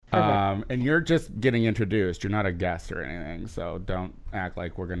And you're just getting introduced. You're not a guest or anything, so don't act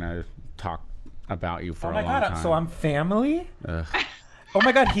like we're gonna talk about you for a long time. So I'm family? Ugh. Oh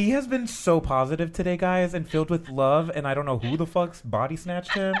my god, he has been so positive today, guys, and filled with love, and I don't know who the fuck's body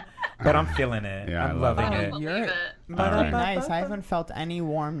snatched him, but I'm feeling it. Yeah, I'm loving it. You're Alright. nice. I haven't felt any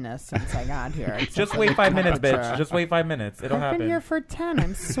warmness since I got here. Just wait 5 minutes, bitch. Just wait 5 minutes. It'll I've happen. been here for 10.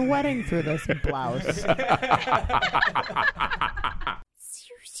 I'm sweating through this blouse.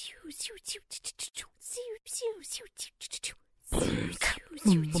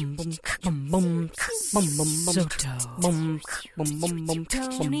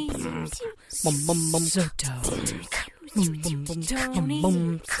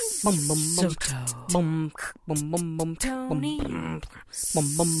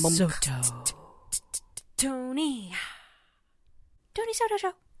 Tony Soto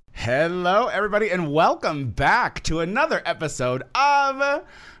Show. Hello, everybody, and welcome back to another episode of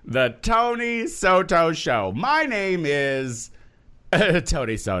the Tony Soto Show. My name is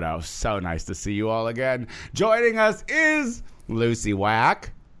Tony Soto. So nice to see you all again. Joining us is Lucy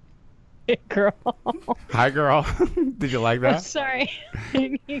Wack. Hey, girl. Hi, girl. Did you like that? I'm sorry.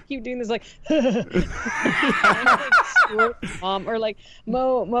 You keep doing this like, or like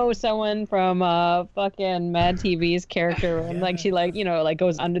Mo, someone from fucking Mad TV's character, and like she like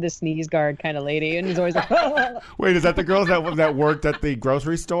goes under the sneeze guard kind of lady, and he's always like, Wait, is that the girl that worked at the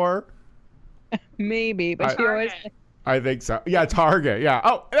grocery store? maybe, but she always. I think so. Yeah, Target. Yeah.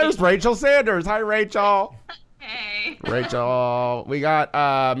 Oh, there's Rachel Sanders. Hi, Rachel. Hey. Rachel. We got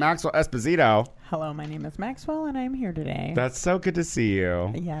Maxwell Esposito. Hello, my name is Maxwell, and I'm here today. That's so good to see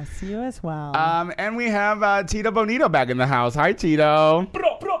you. Yes, you as well. And we have Tito Bonito back in the house. Hi, Tito.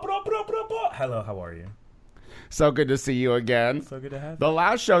 Hello, how are you? So good to see you again. So good to have you. The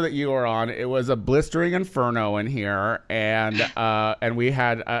last show that you were on, it was a blistering inferno in here, and we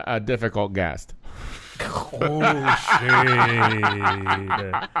had a difficult guest. Oh, shade.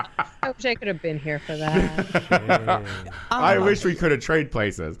 I wish I could have been here for that. I wish we could have traded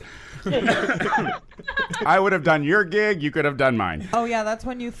places. I would have done your gig. You could have done mine. Oh, yeah, that's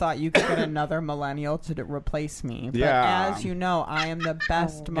when you thought you could get another millennial to replace me. But Yeah. as you know, I am the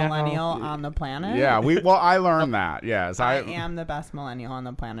best no. millennial on the planet. Yeah, I learned that. Yes, I am the best millennial on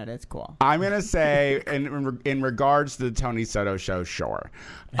the planet. It's cool. I'm gonna say, in regards to the Tony Soto Show, sure.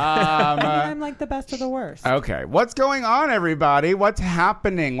 I'm like the best of the worst. Okay, what's going on, everybody? What's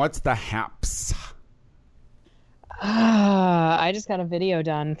happening? What's the haps? I just got a video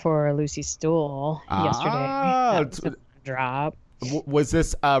done for Lucy Stool yesterday. That was a drop. Was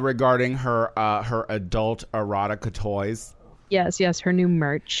this regarding her adult erotica toys? Yes, her new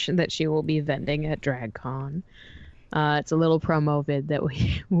merch that she will be vending at DragCon. It's a little promo vid that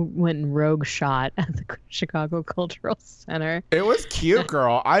we went and rogue shot at the Chicago Cultural Center. It was cute,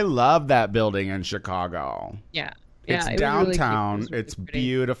 girl. I love that building in Chicago. Yeah. It's it was really cute. downtown. It was really It's pretty.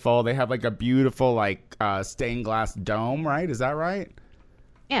 beautiful. They have like a beautiful stained glass dome, right? Is that right?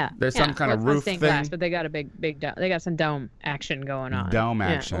 Yeah. There's some kind of it's not roof stained thing. glass, but they got a big dome. They got some dome action going on. Dome Yeah.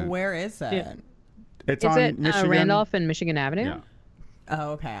 action. Where is it? Yeah. It's It's on at Michigan. Randolph and Michigan Avenue. Yeah.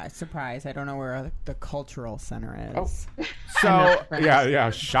 Oh, okay. Surprise. I don't know where the cultural center is. So yeah,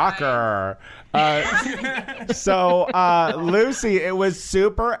 shocker. Lucy, it was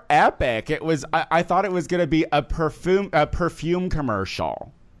super epic. It was. I thought it was going to be a perfume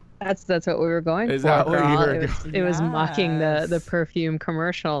commercial. That's what we were going Is for. that what girl. you were It was mocking the Yes. perfume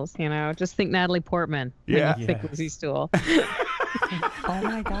commercials. Just think Natalie Portman. when Yeah. you think Lucy Stool. Oh,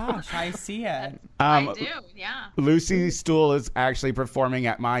 my gosh. I see it. I do, yeah. Lucy Stool is actually performing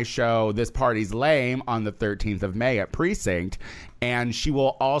at my show, This Party's Lame, on the 13th of May at Precinct. And she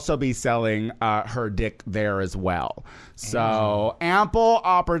will also be selling her dick there as well. So ample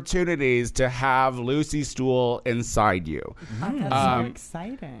opportunities to have Lucy Stool inside you. Oh, that's so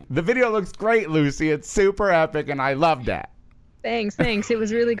exciting. The video looks great, Lucy. It's super epic, and I loved it. Thanks. It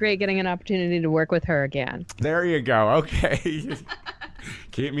was really great getting an opportunity to work with her again. There you go. Okay.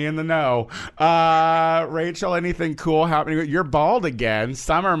 Keep me in the know. Rachel, anything cool happening? You're bald again.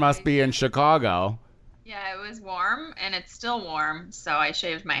 Summer must be in Chicago. Yeah, it was warm, and it's still warm, so I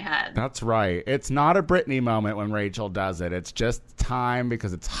shaved my head. That's right. It's not a Britney moment when Rachel does it. It's just time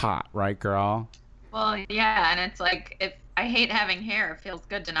because it's hot, right, girl? Well, yeah, and it's like, if I hate having hair, it feels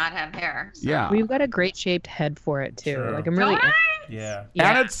good to not have hair. So. Yeah. We've got a great shaped head for it too. Sure. Like I'm really Don't I? Yeah.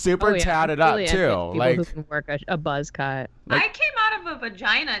 And it's super tatted up, really too. People Like- who can work a buzz cut. I came out of a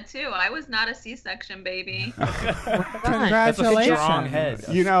vagina too. I was not a C-section baby. That's a Congratulations. strong head.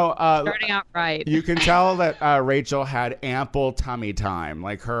 You know, Starting out right. you can tell that Rachel had ample tummy time.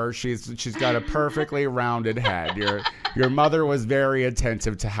 Like her, she's got a perfectly rounded head. Your mother was very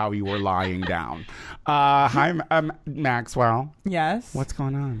attentive to how you were lying down. Hi, Maxwell. Yes. What's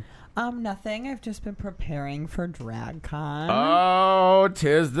going on? Nothing. I've just been preparing for DragCon. Oh,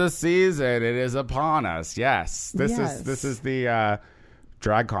 'tis the season. It is upon us. Yes. This Yes. is the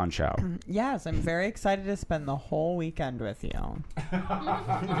DragCon show. Yes, I'm very excited to spend the whole weekend with you.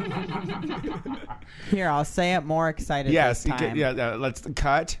 Here, I'll say it more excited Yes. this time. Let's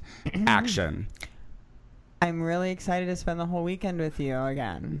cut. Action. I'm really excited to spend the whole weekend with you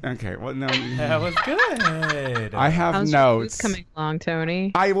again. Okay. Well, no. That was good. I have How's your notes. food coming along,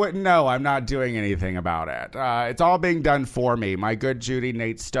 Tony? I wouldn't know. I'm not doing anything about it. It's all being done for me. My good Judy,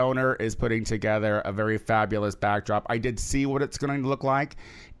 Nate Stoner, is putting together a very fabulous backdrop. I did see what it's going to look like,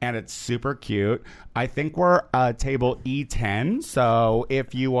 and it's super cute. I think we're table E10. So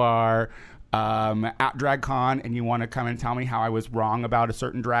if you are at DragCon and you want to come and tell me how I was wrong about a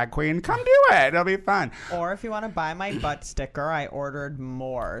certain drag queen, come do it. It'll be fun. Or if you want to buy my butt sticker, I ordered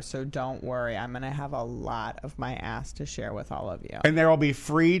more. So don't worry. I'm going to have a lot of my ass to share with all of you. And there will be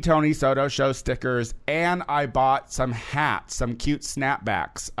free Tony Soto show stickers. And I bought some hats, some cute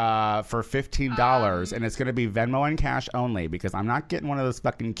snapbacks for $15. And it's going to be Venmo and cash only because I'm not getting one of those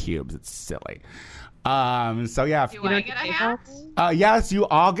fucking cubes. It's silly. So yeah. Do I get a hat? Yes, you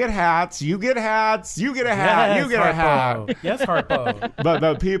all get hats. You get hats. You get a hat. Yes, you get a hat. Harpo. Yes, Harpo. But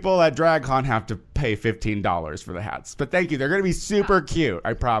the people at DragCon have to pay $15 for the hats. But thank you. They're going to be super cute.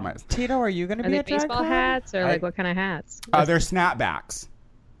 I promise. Tito, are you going to Are be they at baseball DragCon? hats or like what kind of hats? They're snapbacks.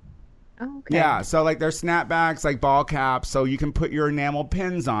 Oh, okay. Yeah, so like they're snapbacks, like ball caps, so you can put your enamel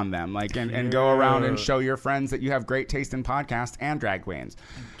pins on them, like and go around and show your friends that you have great taste in podcasts and drag queens.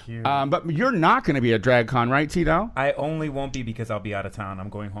 Cute. But you're not going to be at DragCon, right, Tito? I only won't be because I'll be out of town. I'm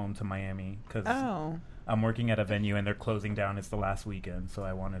going home to Miami because Oh. I'm working at a venue and they're closing down. It's the last weekend, so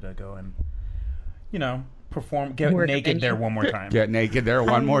I wanted to go and, you know, perform, get Work a naked there venue. one more time. Get naked there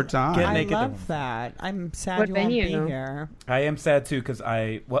one more time. Get I naked love that. I'm sad What you won't be venue? here. I am sad too because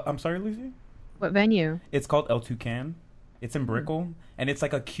I'm sorry, Lucy. What venue? It's called El Toucan. It's in Brickell, and it's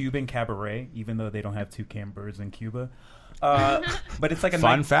like a Cuban cabaret, even though they don't have toucan birds in Cuba. But it's like a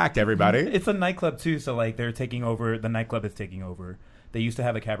Fun fact, everybody. It's a nightclub too, so like they're taking over. The nightclub is taking over. They used to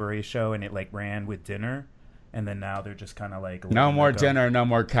have a cabaret show, and it like ran with dinner, and then now they're just kind of like No letting more it go. dinner, no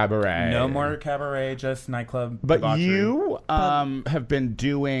more cabaret. No more cabaret, just nightclub. But debauchery. you have been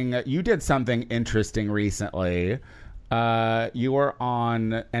doing, you did something interesting recently. You were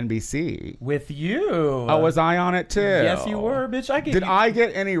on NBC. with you. Oh, was I on it too? Yes, you were, bitch. Did I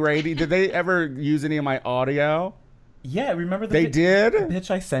get any rating? Did they ever use any of my audio? Yeah, remember the They did? Bitch,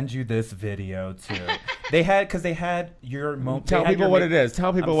 I send you this video too. They had your moment. Tell people what it is.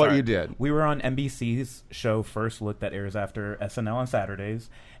 Tell people what you did. We were on NBC's show First Look that airs after SNL on Saturdays,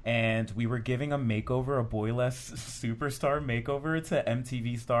 and we were giving a makeover, a boyless superstar makeover to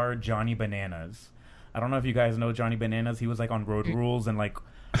MTV star Johnny Bananas. I don't know if you guys know Johnny Bananas. He was like on Road Rules and like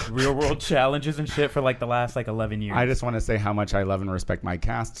Real World Challenges and shit for like the last like 11 years. I just want to say how much I love and respect my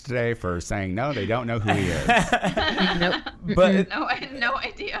cast today for saying no, they don't know who he is. Nope. But No, I had no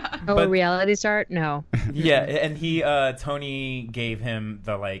idea. Oh, But- a reality star? No. yeah, and he Tony gave him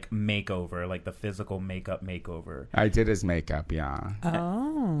the like makeover, like the physical makeup makeover. I did his makeup, yeah.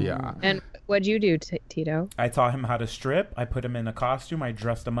 Oh. Yeah. And what'd you do, Tito? I taught him how to strip. I put him in a costume. I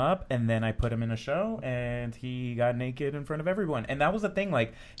dressed him up, and then I put him in a show, and he got naked in front of everyone. And that was the thing.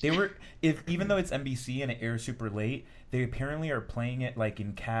 Like they were, even though it's NBC and it airs super late, they apparently are playing it like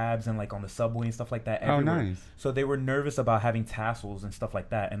in cabs and like on the subway and stuff like that. Oh, Everywhere. nice. So they were nervous about having tassels and stuff like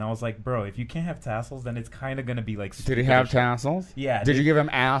that. And I was like, bro, if you can't have tassels, then it's kind of gonna be like. Did he have tassels? Yeah. Did you give him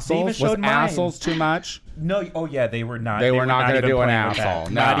even assholes? Was showed mine. assholes too much? No. Oh yeah, they were not. They were not gonna even do an playing with that.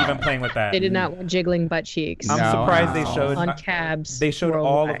 asshole. Not No. even playing with that. They did not want jiggling butt cheeks I'm No, surprised they no. showed on cabs. They showed all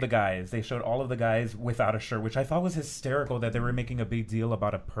of worldwide. the guys. They showed all of the guys without a shirt, which I thought was hysterical that they were making a big deal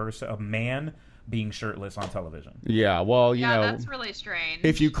about a man being shirtless on television. Yeah, well, you Yeah, know, that's really strange.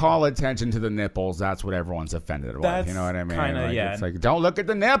 if you call attention to the nipples, that's what everyone's offended with. That's You know what I mean? kinda, Like, yeah. It's like, don't look at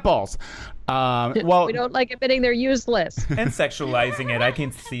the nipples. Well, We don't like admitting they're useless. And sexualizing it, I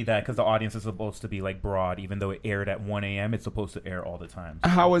can see that because the audience is supposed to be like broad, even though it aired at 1 a.m. It's supposed to air all the time.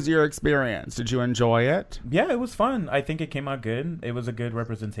 how was your experience? Did you enjoy it? Yeah, it was fun. I think it came out good. It was a good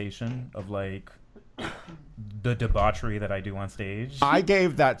representation of like the debauchery that I do on stage. I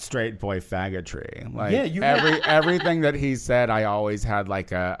gave that straight boy faggotry. Like Yeah, you- everything that he said, I always had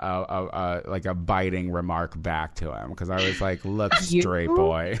like a biting remark back to him because I was like, "Look, straight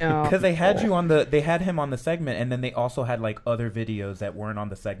boy." No. Because they had him on the segment, and then they also had like other videos that weren't on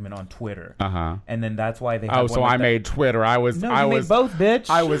the segment on Twitter. And then that's why they. Had oh, one so I made Twitter. I was made both, bitch.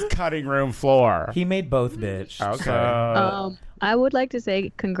 I was cutting room floor. He made both, bitch. Okay. So, I would like to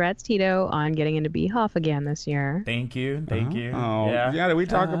say congrats, Tito, on getting into Beehoff again this year. thank you. Oh, Yeah. Did we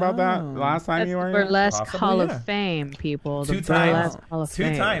talk about that last time That's you the were here? Burlesque Possibly, Hall yeah. of Fame, people. The Two times. Burlesque Hall of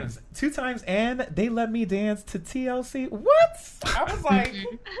Fame. Two times, and they let me dance to TLC. What? I was like,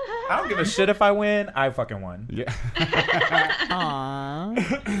 I don't give a shit if I win. I fucking won. Yeah.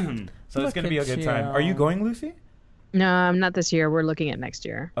 Aww. So it's Look gonna be a at good time. you. Are you going, Lucy? No, I'm not this year. We're looking at next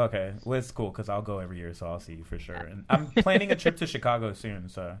year. Okay, well it's cool because I'll go every year, so I'll see you for sure. And I'm planning a trip to Chicago soon.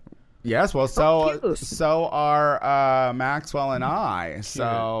 So Yes, well, cute. so are Maxwell and I.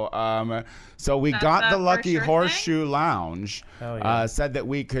 So we That's got a the for Lucky sure Horseshoe Lounge. Hell yeah. Said that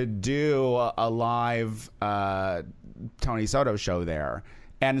we could do a live Tony Soto show there,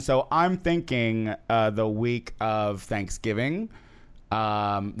 and so I'm thinking the week of Thanksgiving,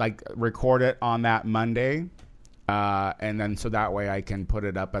 like record it on that Monday. And then so that way I can put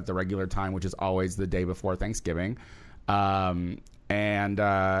it up at the regular time, which is always the day before Thanksgiving. And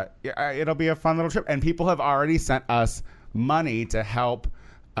it'll be a fun little trip. And people have already sent us money to help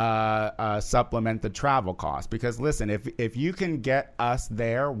supplement the travel costs. Because listen, if you can get us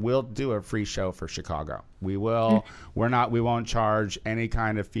there, we'll do a free show for Chicago. We will. We won't charge any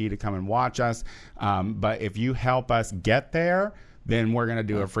kind of fee to come and watch us. But if you help us get there, then we're going to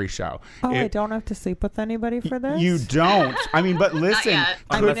do a free show. I don't have to sleep with anybody for this? You don't. I mean, but listen, yet.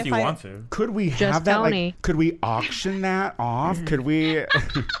 unless if you I- want to, could we Just have that? Tony. Like, could we auction that off? Could we?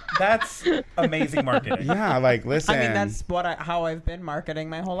 that's amazing marketing. Yeah, like listen. I mean, that's how I've been marketing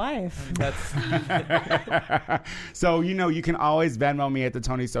my whole life. That's So, you can always Venmo me at the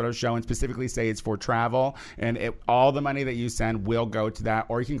Tony Soto Show and specifically say it's for travel. And all the money that you send will go to that.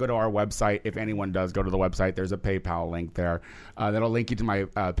 Or you can go to our website. If anyone does go to the website, there's a PayPal link there. That'll link you to my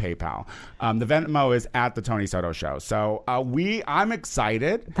PayPal. The Venmo is at the Tony Soto Show. So I'm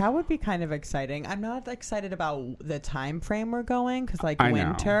excited. That would be kind of exciting. I'm not excited about the time frame we're going because, like, I know.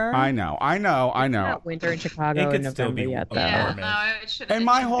 winter. I know. Not winter in Chicago It in could still November be yet, though. Yeah, warm. no, it shouldn't. And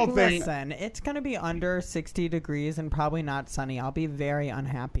my whole thing. Listen, it's going to be under 60 degrees and probably not sunny. I'll be very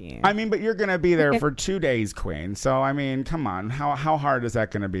unhappy. I mean, but you're going to be there for 2 days, Queen. So, I mean, come on. How hard is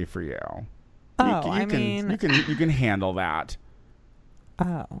that going to be for you? You can handle that.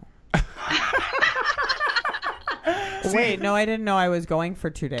 Oh. Wait, no, I didn't know I was going for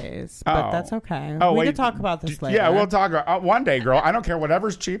 2 days, but Oh. that's okay. Oh, we wait. can talk about this later. Yeah, we'll talk one day, girl. I don't care.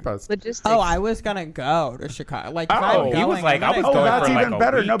 Whatever's cheapest. Logistics. Oh, I was gonna go to Chicago. Like, if Oh. I'm He going, was like, I'm I was gonna Oh, going go. that's for like even a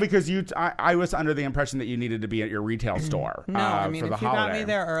better. week. No, because I was under the impression that you needed to be at your retail store. No, I mean, for the if you got holiday. me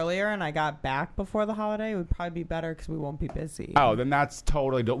there earlier and I got back before the holiday, it would probably be better because we won't be busy. Oh, then that's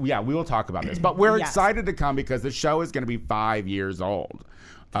totally. Yeah, we will talk about this. But we're Yes. excited to come because the show is going to be 5 years old,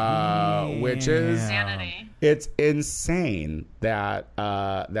 which is Insanity. it's insane that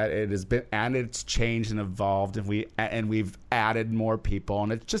it has been and it's changed and evolved and we've added more people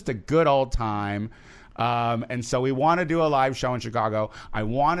and it's just a good old time. And so we want to do a live show in Chicago. I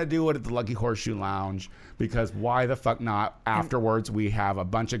want to do it at the Lucky Horseshoe Lounge because why the fuck not? Afterwards, we have a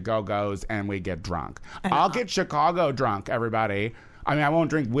bunch of go-go's and we get drunk. I'll get Chicago drunk, everybody. I mean, I won't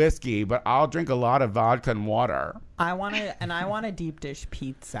drink whiskey, but I'll drink a lot of vodka and water. I want a deep dish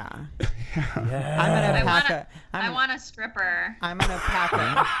pizza. Yeah. I'm gonna pack I want a stripper. I'm gonna pack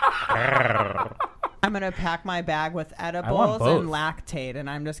I'm gonna pack my bag with edibles both. and lactate, and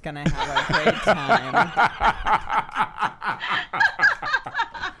I'm just gonna have a great time.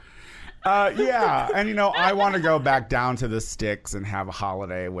 Yeah, and I want to go back down to the sticks and have a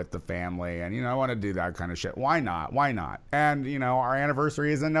holiday with the family, and I want to do that kind of shit. Why not? Why not? And our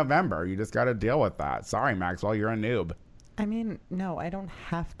anniversary is in November. You just got to deal with that. Sorry, Maxwell, you're a noob. I mean, no, I don't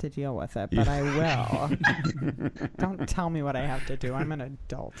have to deal with it, but I will. Don't tell me what I have to do. I'm an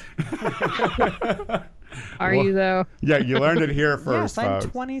adult. Are you, though? Yeah, you learned it here first, Yes, I'm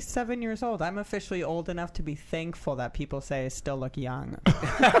folks. 27 years old. I'm officially old enough to be thankful that people say I still look young.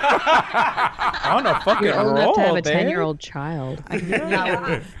 On a fucking You're old roll, enough to have a babe. 10-year-old child.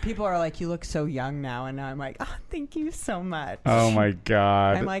 People are like, you look so young now. And now I'm like, oh, thank you so much. Oh my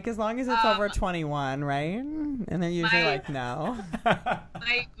God. I'm like, as long as it's over 21, right? And they're usually like, no.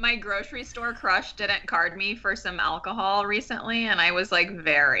 My grocery store crush didn't card me for some alcohol recently, and I was like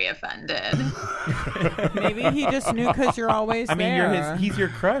very offended. Maybe he just knew because you're always I mean, there. he's your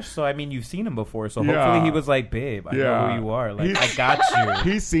crush, so I mean, you've seen him before. So Yeah. hopefully he was like, babe, I know who you are. Like, I got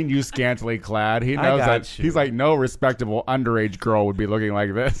you. He's seen you scantily clad. He I knows got that. you. He's like, no respectable underage girl would be looking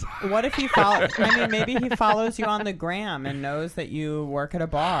like this. What if he follows? I mean, maybe he follows you on the gram and knows that you work at a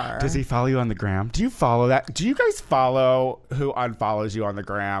bar. Does he follow you on the gram? Do you follow that? Do you guys follow who unfollows you on the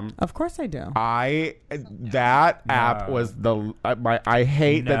gram? Of course I do. That app was I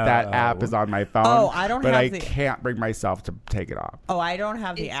hate that No. app is on my phone. Oh, I don't but have I the- can't bring myself to take it off. Oh, I don't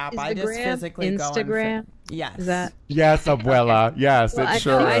have the app. Is I the just gram physically go Instagram? on. Yes. Is that? Yes, abuela. Yes, Well, it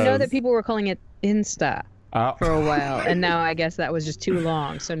sure I know is. that people were calling it Insta Oh. for a while, and now I guess that was just too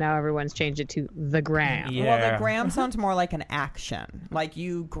long. So now everyone's changed it to the gram. Yeah. Well, the gram sounds more like an action. Like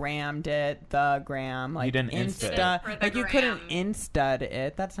you grammed it, the gram. Like didn't Insta it. For the Like you couldn't gram. Insta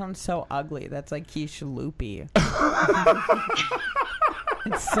it. That sounds so ugly. That's like quiche loopy.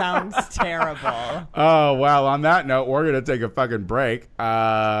 It sounds terrible. Oh, well, on that note, we're going to take a fucking break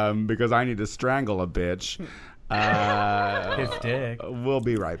because I need to strangle a bitch. His dick. We'll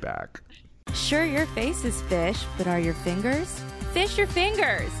be right back. Sure, your face is fish, but are your fingers? Fish your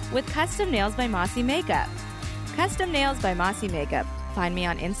fingers with Custom Nails by Mossy Makeup. Custom Nails by Mossy Makeup. Find me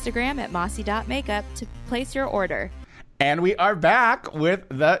on Instagram at mossy.makeup to place your order. And we are back with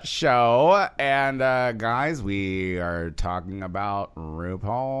the show. And guys, we are talking about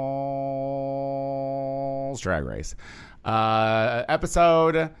RuPaul's Drag Race.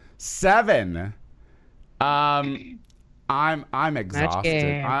 Episode 7. I'm exhausted.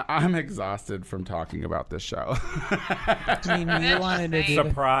 game. I'm exhausted from talking about this show. I mean, you wanted to do the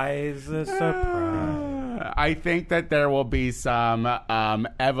Surprise, surprise. I think that there will be some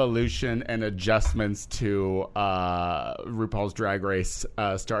evolution and adjustments to RuPaul's Drag Race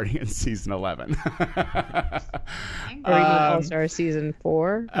starting in season 11. Or even All-Star season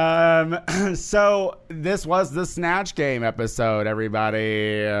 4. So this was the Snatch Game episode,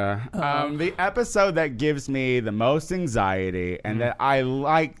 everybody. The episode that gives me the most anxiety and that I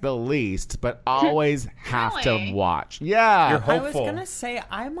like the least, but always have Really? to watch. Yeah. You're I was hopeful. gonna say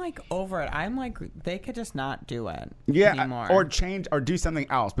I'm like over it. I'm like they could just not do it Yeah, anymore. or change or do something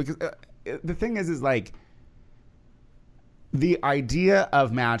else because the thing is like the idea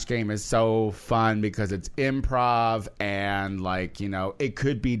of Match Game is so fun because it's improv and like, you know, it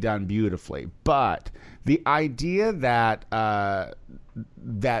could be done beautifully, but the idea that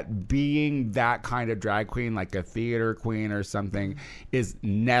that being that kind of drag queen, like a theater queen or something, is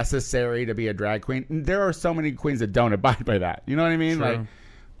necessary to be a drag queen. There are so many queens that don't abide by that. You know what I mean? True.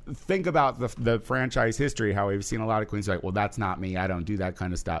 Like, think about the franchise history, how we've seen a lot of queens like, well, that's not me. I don't do that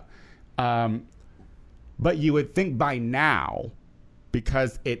kind of stuff. But you would think by now,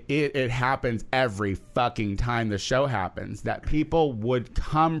 because it happens every fucking time the show happens, that people would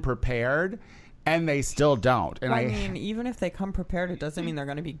come prepared, and they still don't. And I mean, even if they come prepared, it doesn't mean they're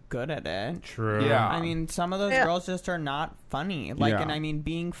going to be good at it. True. Yeah. I mean, some of those girls just are not funny. Like, Yeah. and I mean,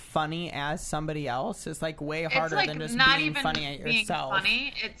 being funny as somebody else is like way harder It's like than just not being even funny at being yourself.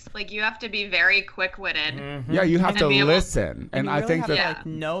 funny. It's like you have to be very quick-witted. yeah, you have And to be able- listen. And you I really think have that to Yeah. like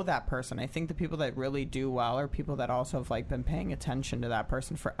know that person. I think the people that really do well are people that also have like been paying attention to that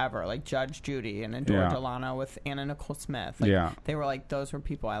person forever, like Judge Judy and Adore Yeah. Delano with Anna Nicole Smith. Like, Yeah. they were like those were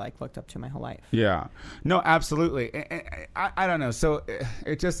people I like looked up to my whole life. Yeah, no, absolutely. I don't know. So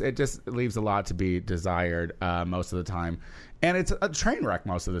it just leaves a lot to be desired most of the time, and it's a train wreck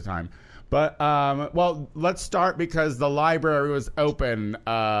most of the time. But well, let's start because the library was open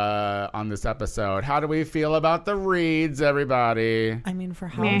on this episode. How do we feel about the reads, everybody? I mean, for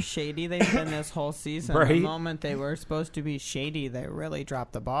how shady they've been this whole season, the Right? moment they were supposed to be shady, they really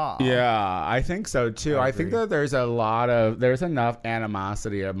dropped the ball. Yeah, I think so too. I think agree. that there's enough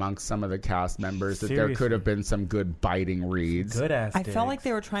animosity amongst some of the cast members that there could Seriously. have been some good biting reads. Good ass. I felt like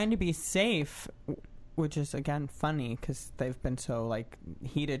they were trying to be safe, which is again funny because they've been so like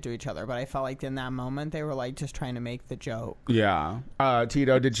heated to each other. But I felt like in that moment they were like just trying to make the joke. Yeah,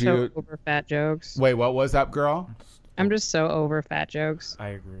 Tito, did So you over fat jokes. wait? What was up, girl? I'm just so over fat jokes. I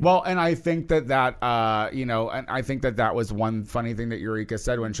agree. Well, and I think that you know, and I think that was one funny thing that Eureka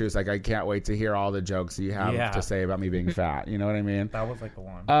said when she was like, "I can't wait to hear all the jokes you have Yeah. to say about me being fat." You know what I mean? that was like the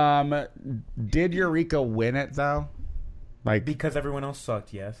one. Did Eureka win it though? Like, Because everyone else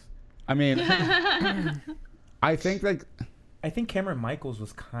sucked, yes. I mean, I think like. I think Cameron Michaels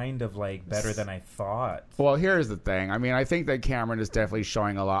was kind of like better than I thought. Well, here's the thing. I mean, I think that Cameron is definitely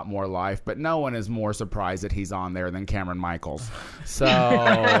showing a lot more life, but no one is more surprised that he's on there than Cameron Michaels. So,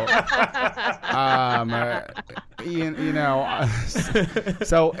 you know,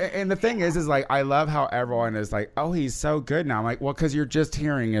 so, and the thing is like, I love how everyone is like, oh, he's so good now. I'm like, well, because you're just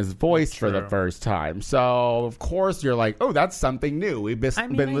hearing his voice for the first time. So, of course, you're like, oh, that's something new. We've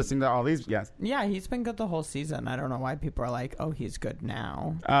been listening to all these. Yes. Yeah, he's been good the whole season. I don't know why people are like, oh, he's good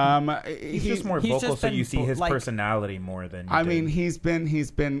now. He's just more vocal, so you see his personality more than. I mean, he's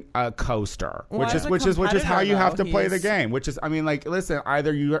been a coaster, which is how you have to play the game. Which is, I mean, like, listen,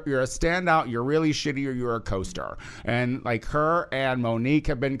 either you're a standout, you're really shitty, or you're a coaster. And like her and Monique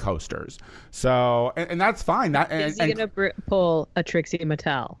have been coasters, so and that's fine. Is he gonna pull a Trixie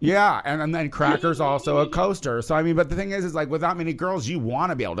Mattel? Yeah, and then Cracker's also a coaster. So I mean, but the thing is like with that many girls, you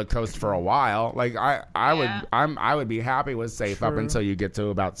want to be able to coast for a while. Like I would be happy with safe up until you get to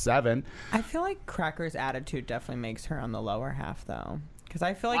about 7. I feel like Cracker's attitude definitely makes her on the lower half though. Because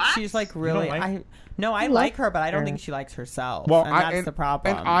I feel like she's like really. I like her, but I don't think she likes herself. Well, and that's the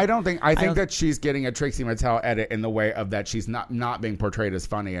problem. And I think that she's getting a Trixie Mattel edit in the way of that she's not being portrayed as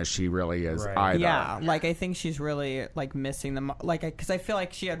funny as she really is either. Yeah, like I think she's really like missing the like because I feel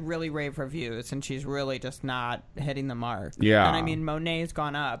like she had really rave reviews and she's really just not hitting the mark. Yeah, and I mean Monet's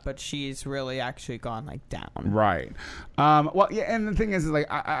gone up, but she's really actually gone like down. Right. Well, yeah, and the thing is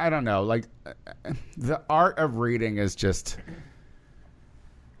like I don't know, like the art of reading is just.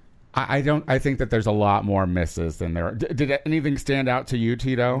 I think that there's a lot more misses than there. Did anything stand out to you,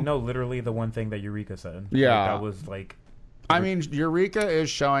 Tito? No, literally the one thing that Eureka said. Yeah, like, that was like. I mean, Eureka is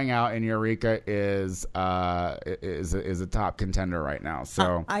showing out, and Eureka is a top contender right now.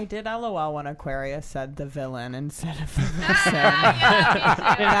 So I did LOL when Aquarius said the villain instead of the villain.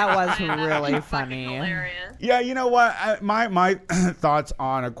 That was really funny. Yeah, you know what? My thoughts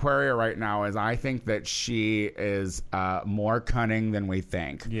on Aquaria right now is I think that she is more cunning than we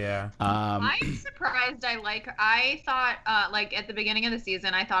think. Yeah. I'm surprised. I thought like at the beginning of the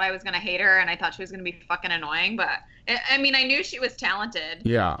season, I thought I was gonna hate her, and I thought she was gonna be fucking annoying, but. I mean, I knew she was talented.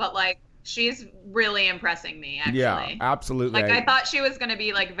 Yeah. But, like, she's really impressing me, actually. Yeah, absolutely. Like, I thought she was going to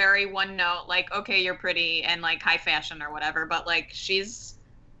be, like, very one note, like, okay, you're pretty and, like, high fashion or whatever. But, like, she's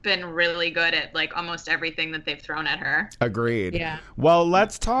been really good at, like, almost everything that they've thrown at her. Agreed. Yeah. Well,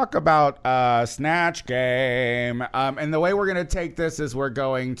 let's talk about Snatch Game. And the way we're going to take this is we're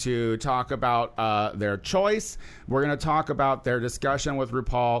going to talk about their choice. We're going to talk about their discussion with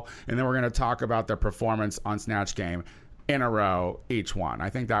RuPaul. And then we're going to talk about their performance on Snatch Game in a row, each one. I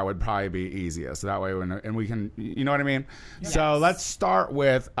think that would probably be easiest. So that way, and we can, you know what I mean? Yes. So let's start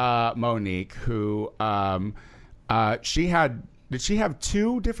with Monique, who she had... Did she have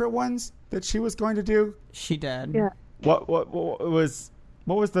 2 different ones that she was going to do? She did. Yeah. What was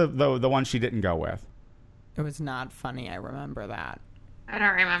the one she didn't go with? It was not funny. I remember that. I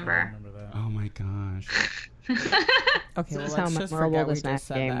don't remember. Oh my gosh. Okay, this well, is how memorable the Snatch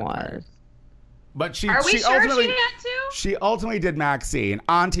Game was. But she Are we sure ultimately, she had to? She ultimately did Maxine.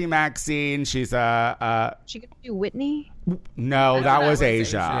 Auntie Maxine. She's She gonna do Whitney? No, that was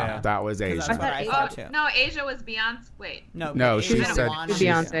Asia. Yeah. That was Asia. That's what I thought too. No, Asia was Beyonce. Wait. No, she said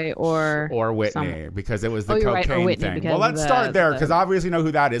Beyonce or Whitney because it was the right, cocaine Whitney, thing. Well, let's start there because obviously know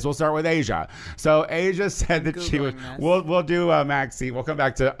who that is. We'll start with Asia. So Asia said that she was. We'll do Maxine. We'll come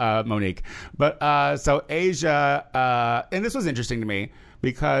back to Monique. But so Asia, and this was interesting to me.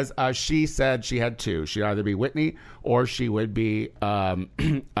 Because she said she had 2. She'd either be Whitney or she would be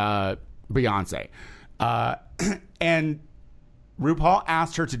Beyonce. And RuPaul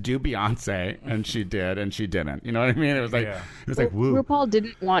asked her to do Beyonce, and she did, and she didn't. You know what I mean? It was like, woo. RuPaul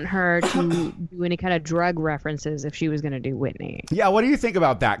didn't want her to do any kind of drug references if she was going to do Whitney. Yeah, what do you think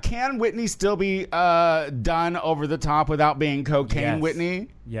about that? Can Whitney still be done over the top without being cocaine Whitney?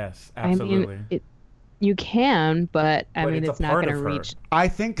 Yes, absolutely. I mean, you can, but I mean, it's not going to reach. I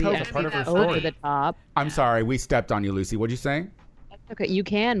think over the top. I'm sorry, we stepped on you, Lucy. What'd you say? Okay, you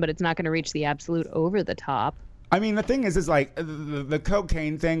can, but it's not going to reach the absolute over the top. I mean, the thing is like the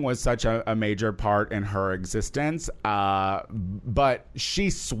cocaine thing was such a major part in her existence, but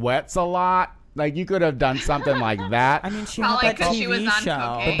she sweats a lot. Like, you could have done something like that. I mean, she had that TV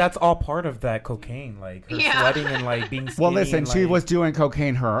show. But that's all part of that cocaine, like her sweating and like being skinny. Well, listen, she was doing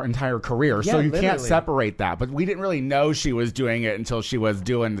cocaine her entire career, so you can't separate that. But we didn't really know she was doing it until she was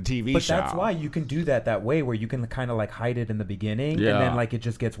doing the TV show. But that's why you can do that way, where you can kind of like hide it in the beginning, and then like it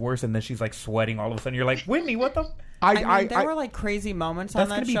just gets worse, and then she's like sweating all of a sudden. You're like, Whitney, what the? I mean, there were like crazy moments on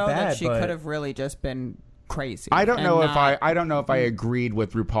that show that she could have really just been crazy. I don't know And I don't know if I agreed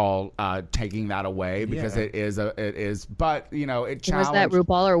with RuPaul taking that away because it is, but you know, it challenged. Was that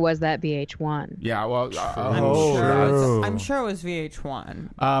RuPaul or was that VH1? Yeah, well, I'm sure it was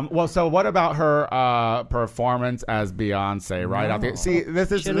VH1. well, so what about her performance as Beyonce right out there? See,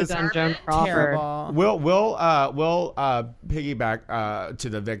 this is Should have done Joan Crawford. Terrible. We'll piggyback to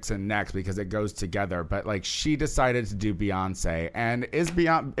the Vixen next because it goes together. But like, she decided to do Beyonce, and is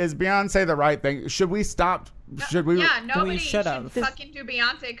Beyonce the right thing? Should we stop? Should we? Yeah, nobody should should've. fucking do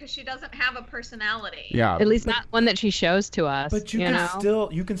Beyonce because she doesn't have a personality. Yeah. At least not one that she shows to us. But you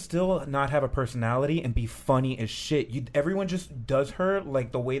can still not have a personality and be funny as shit. Everyone just does her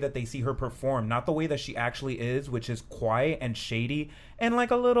like the way that they see her perform, not the way that she actually is, which is quiet and shady and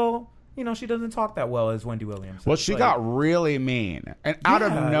like a little. You know, she doesn't talk that well as Wendy Williams. Well, she got really mean and out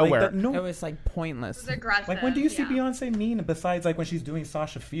of like nowhere. It was like pointless. It was aggressive. Like, when do you see yeah. Beyonce mean besides like when she's doing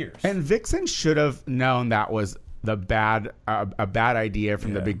Sasha Fierce? And Vixen should have known that was a bad idea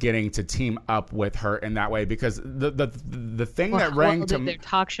from the beginning to team up with her in that way, because the thing that rang how to did their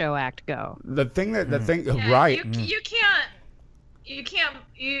talk show act go? the thing Yeah, right. You can't.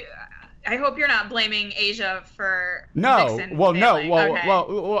 I hope you're not blaming Asia for No, Vixen well, no, failing. well,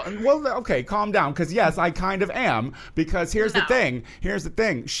 Okay. okay, calm down, because yes, I kind of am, because here's the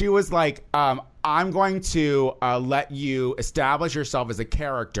thing. She was like, I'm going to let you establish yourself as a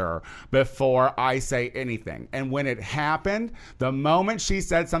character before I say anything. And when it happened, the moment she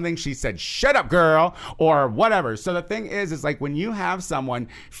said something, she said, "Shut up, girl," or whatever. So the thing is like, when you have someone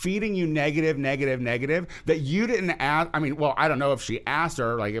feeding you negative, that you didn't ask. I mean, well, I don't know if she asked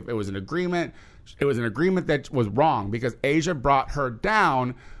her, like if it was an agreement. It was an agreement that was wrong, because Asia brought her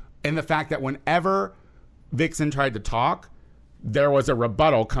down in the fact that whenever Vixen tried to talk, there was a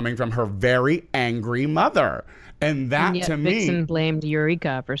rebuttal coming from her very angry mother. And that, And yet to me, Vixen blamed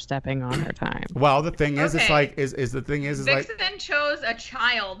Eureka for stepping on her time. well, the thing is, it's Okay. like, is the thing is like, Vixen chose a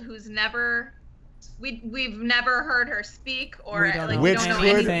child who's never. We've never heard her speak, or We don't like know we which don't know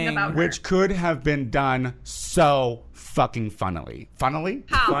could, anything about her. which could have been done so fucking funnily.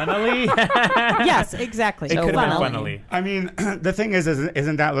 How? Finally, Yes, exactly. it could have been Funnily. funnily. I mean, the thing is,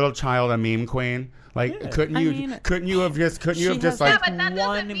 isn't that little child a meme queen? Like, couldn't you have just She has like, Yeah, but that doesn't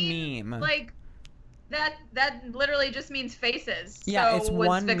one mean, meme. like that literally just means faces. Yeah, so it's was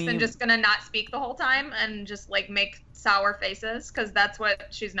one Vixen meme. just gonna not speak the whole time and just like make sour faces? Because that's what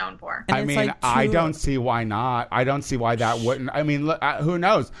she's known for. And I it's mean, like I two- don't see why not. I don't see why that wouldn't. I mean, look, who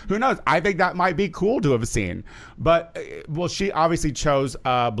knows? Who knows? I think that might be cool to have seen. But, well, she obviously chose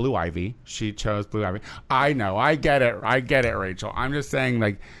Blue Ivy. She chose Blue Ivy. I know. I get it, Rachel. I'm just saying,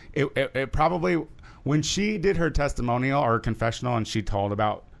 like, it probably, when she did her testimonial or confessional and she told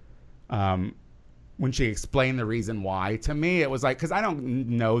about, when she explained the reason why, to me, it was like, because I don't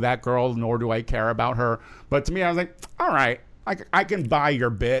know that girl, nor do I care about her. But to me, I was like, all right, I can buy your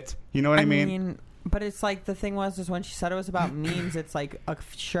bit. You know what I mean? But it's like, the thing was, is when she said it was about memes, it's like,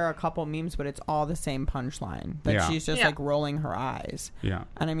 sure, a couple memes, but it's all the same punchline. That Yeah. she's just Yeah. like rolling her eyes. Yeah.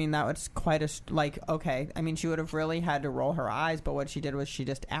 And I mean, that was quite like, okay. I mean, she would have really had to roll her eyes, but what she did was she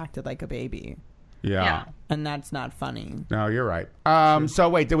just acted like a baby. Yeah. And that's not funny. No, you're right. So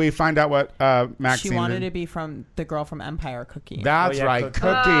wait, did we find out what Maxine She wanted did? to be from the girl from Empire Cookie. That's Oh, yeah, right, Cookie.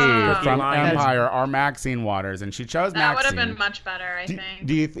 Cookie from Lion. Empire, or Maxine Waters, and she chose That would Maxine. have been much better, I think.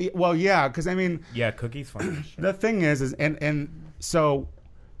 Do you well, yeah, because I mean, Yeah, Cookie's funny. the thing is and so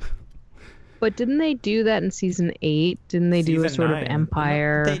But didn't they do that in season 8? Didn't they do a Season sort 9. of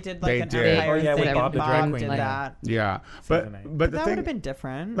Empire? They did like They an did. Empire Oh, yeah, with thing. Bob the and drag Bob queen. did that. yeah, Season 8. but the That thing would have been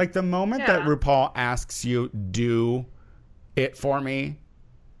different. like the moment that Yeah. RuPaul asks you do it for me,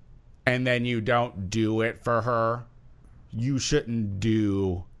 and then you don't do it for her, you shouldn't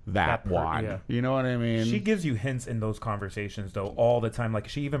do that one. yeah. You know what I mean? She gives you hints in those conversations though all the time. Like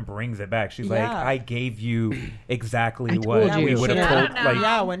she even brings it back. She's like, Yeah. "I gave you exactly I what told we you." would have I told." don't know. Like,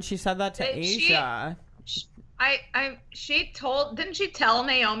 yeah, when she said that to She- Asia. Didn't she tell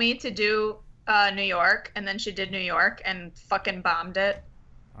Naomi to do New York, and then she did New York and fucking bombed it?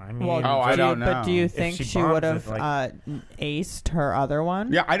 I mean, Well, Oh, I don't know. But do you If think she she bombs would it, have like- aced her other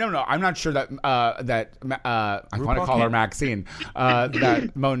one? Yeah, I don't know. I'm not sure that I want to RuPaul call her can't- Maxine.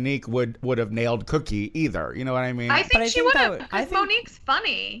 That Monique would have nailed Cookie either. You know what I mean? I But think I she think would that have, would- I because think- Monique's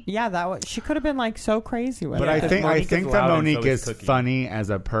funny. Yeah, that was. She could have been like so crazy with But it. I because think Monique that is loud and Monique so is is Cookie. funny as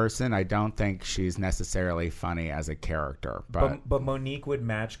a person. I don't think she's necessarily funny as a character. but Monique would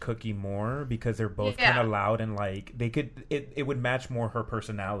match Cookie more because they're both Yeah. kind of loud and like they could. It would match more her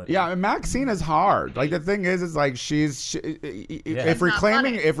personality. personality. Yeah, and Maxine is hard. Like the thing is like if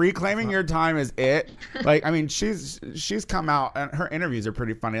reclaiming your time is it. Like I mean, she's come out and her interviews are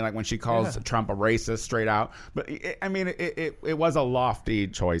pretty funny. Like when she calls Trump a racist straight out. But it was a lofty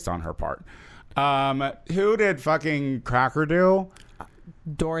choice on her part. Who did fucking Cracker do?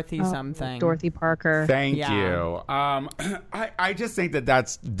 Dorothy something. Dorothy Parker. Thank you. I just think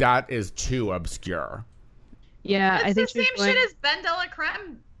that is too obscure. Yeah, It's I think the same shit as Ben Della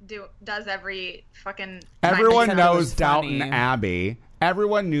Creme does every fucking. Everyone said it knows was Downton funny. Abbey.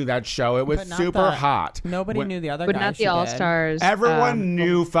 Everyone knew that show. It was But not super hot. Nobody knew the other but guy. not she the did. All Stars. Everyone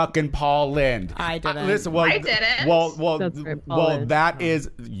knew fucking Paul Lynde. I didn't. Listen, well, I didn't. Well, That's right, Paul well, Lynde. that is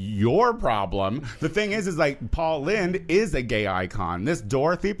your problem. The thing is like Paul Lynde is a gay icon. This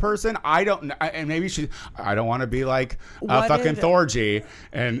Dorothy person, I don't know, and maybe I don't want to be like What fucking did- Thorgy,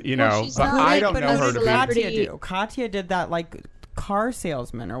 and you know, she's but not. I don't But know who her did to be. Katya do? Katya did that like car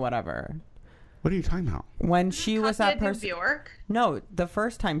salesman or whatever. What are you talking about? When she was that person. Bjork. No, the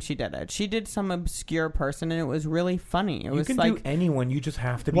first time she did it, she did some obscure person, and it was really funny. It You was can like do anyone. You just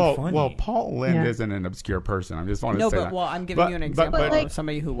have to be Well, funny. well, Paul Lynde Yeah. isn't an obscure person. I just want to no, say but that. well, I'm giving you an example But, like, of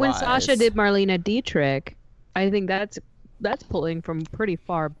somebody who when was. Sasha did Marlena Dietrich, I think that's pulling from pretty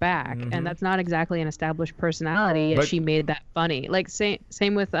far back, and that's not exactly an established personality. Yet But- she made that funny. Like same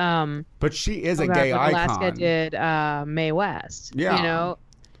with But she is a God, gay when icon. Alaska did Mae West. Yeah. You know,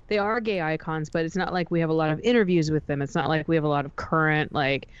 they are gay icons, but it's not like we have a lot of interviews with them. It's not like we have a lot of current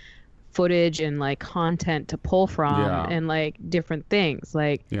like footage and like content to pull from Yeah. and like different things.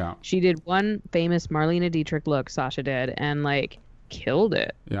 Like Yeah. she did one famous Marlena Dietrich look, Sasha did, and like killed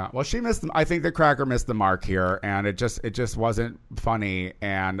it. Yeah, well, she missed. I think the Cracker missed the mark here, and it just wasn't funny,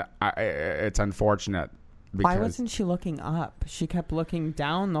 and it's unfortunate. Why Because, wasn't she looking up? She kept looking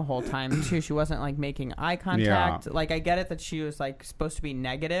down the whole time too. She wasn't like making eye contact. Yeah. Like I get it that she was like supposed to be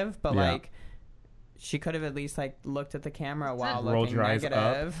negative, but Yeah. like she could have at least like looked at the camera while Rolled looking your eyes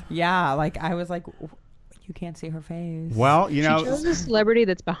negative. Yeah, like I was like, you can't see her face. Well, you She know, chose a celebrity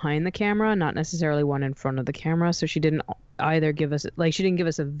that's behind the camera, not necessarily one in front of the camera. So she didn't either give us she didn't give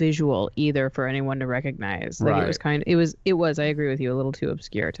us a visual either for anyone to recognize. Like Right. it was I agree with you, a little too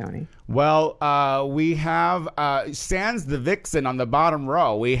obscure, Tony. well, we have sans the vixen on the bottom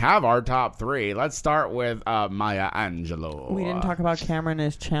row. We have our top three. Let's start with Maya Angelou. we didn't talk about Cameron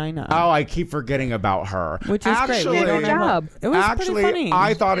as China. Oh, I keep forgetting about her. Which is great. Actually, We don't Good have a- job. It was Actually, pretty funny.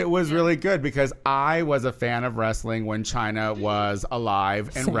 I thought it was really good because I was a fan of wrestling when China was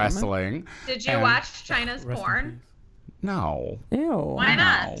alive and Same. wrestling. Did you And- watch China's Rest in porn? peace. No. Ew. Why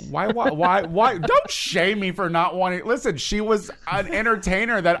not? Why? Don't shame me for not wanting. Listen, she was an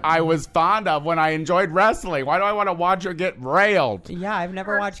entertainer that I was fond of when I enjoyed wrestling. Why do I want to watch her get railed? Yeah, I've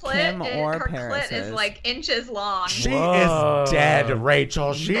never Her watched clit Kim is- or her Paris. clit is like inches long. She Whoa. is dead,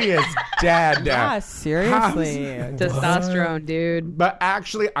 Rachel. She is dead. Yeah, seriously. Testosterone, dude. But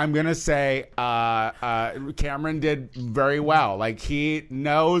actually, I'm gonna say Cameron did very well. Like he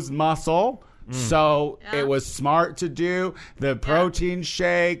knows muscle, so Yeah. it was smart to do the protein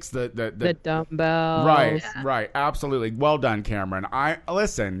shakes, the dumbbells. right, Yeah. right, absolutely. Well done, Cameron. I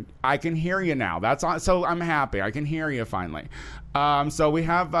can hear you now. That's on, so I'm happy. I can hear you finally. So we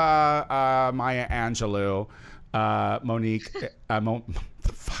have Maya Angelou, Monique, Monet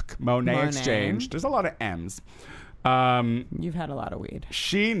Monet. Exchange. There's a lot of M's. You've had a lot of weed.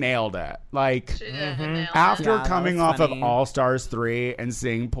 She nailed it. Like She did nail it. after Yeah, that coming was off of funny. All Stars 3 and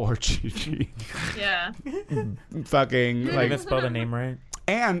seeing poor Gigi Yeah. fucking Did I like, spell the name right?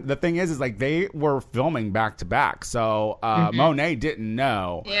 and the thing is like they were filming back to back, so Monet didn't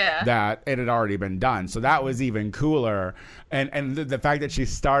know Yeah. that it had already been done, so that was even cooler. And the fact that she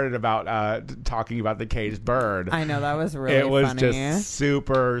started about talking about the caged bird, I know that was really it was funny. just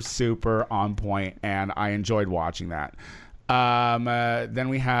super on point, and I enjoyed watching that. Then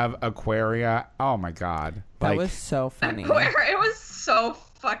we have Aquaria. Oh my god, that was so funny. It was so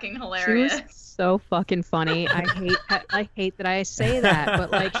fucking She hilarious. was so fucking funny. I hate that I say that,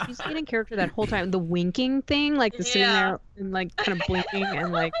 but like she's been in character that whole time. The winking thing, like the sitting Yeah. there and like kind of blinking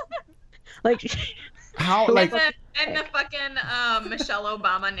and like how like And the fucking Michelle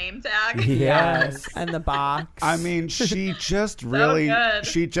Obama name tag. Yes, and the box. I mean, she just really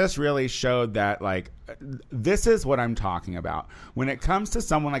good. showed that like this is what I'm talking about. When it comes to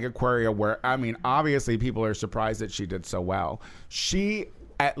someone like Aquaria, where I mean, obviously people are surprised that she did so well. She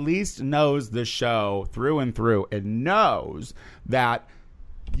at least knows the show through and through and knows that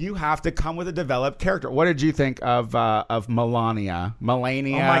you have to come with a developed character. What did you think of Melania? Oh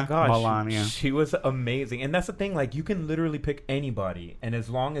my gosh, Melania. she was amazing. And that's the thing, like, you can literally pick anybody, and as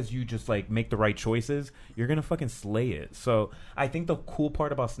long as you just like make the right choices, you're gonna fucking slay it. So I think the cool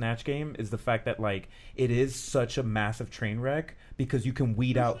part about Snatch Game is the fact that like it is such a massive train wreck because you can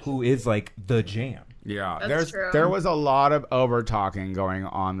weed out who is like the jam. Yeah, That's true. there was a lot of over talking going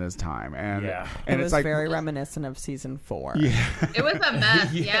on this time, and It it's was like very reminiscent of season 4. yeah. It was a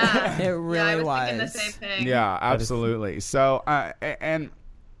mess. Yeah. It really I was was. thinking the same thing. Yeah, absolutely. So,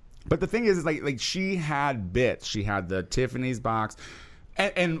 but the thing is like she had bits. She had the Tiffany's box,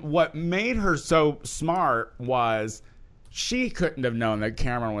 and what made her so smart was she couldn't have known that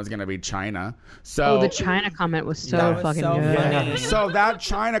Cameron was going to be China. So the China comment was so That was fucking so good. funny. So that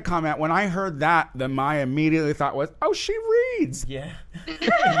China comment, when I heard that, then my immediately thought was, oh, she reads. Yeah.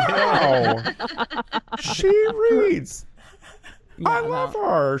 Oh, she reads. I Yeah, love that-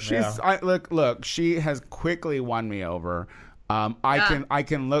 her. She's Yeah. look. She has quickly won me over. I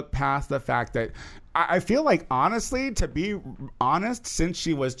can look past the fact that I feel like, honestly, to be honest, since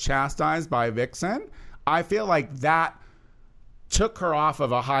she was chastised by Vixen, I feel like that took her off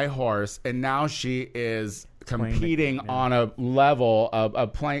of a high horse, and now she is competing on a level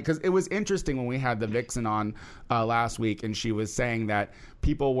of playing. Because it was interesting when we had the Vixen on last week, and she was saying that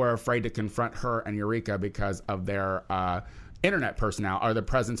people were afraid to confront her and Eureka because of their internet personnel or the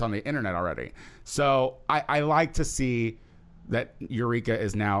presence on the internet already. So I like to see that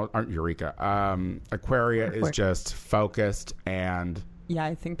Aquaria is just focused and. Yeah,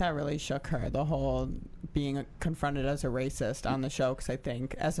 I think that really shook her, the whole being confronted as a racist on the show, because I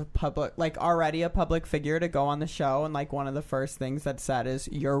think as a public, like already a public figure, to go on the show and like one of the first things that's said is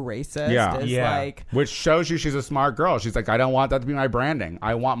you're racist. Yeah. Is Yeah. like, Which shows you she's a smart girl. She's like, I don't want that to be my branding.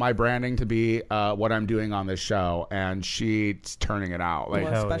 I want my branding to be what I'm doing on this show. And she's turning it out. Like,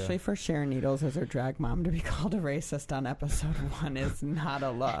 well, hell especially for Sharon Needles as her drag mom, to be called a racist on episode 1 is not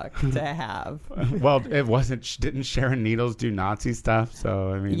a look to have. well, it wasn't. Didn't Sharon Needles do Nazi stuff?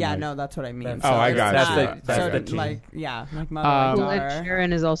 So I mean, Yeah, like, no, that's what I mean. That's- Oh, I it's got not- you. That's the so, tea. like, yeah, like Um, mother and Well, and daughter.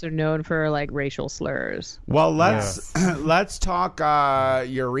 Sharon is also known for like racial slurs. Well, let's talk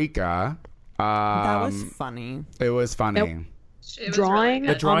Eureka. That was funny. It was funny. Nope. It was Drawing,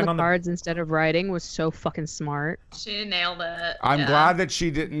 really The drawing on the on the- cards instead of writing was so fucking smart. good. She nailed it. I'm Yeah. glad that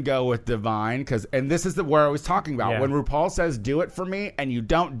she didn't go with Divine, and this is where I was talking about. Yeah. When RuPaul says do it for me and you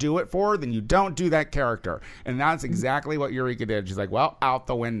don't do it for her, then you don't do that character. And that's exactly what Eureka did. She's like, well, out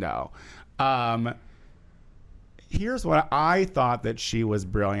the window. Here's what I thought, that she was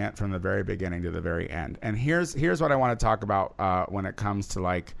brilliant from the very beginning to the very end. And here's what I want to talk about when it comes to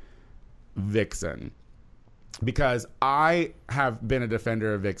like Vixen. Because I have been a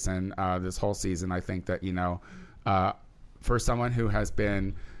defender of Vixen this whole season. I think that, for someone who has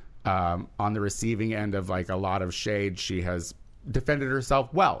been on the receiving end of like a lot of shade, she has defended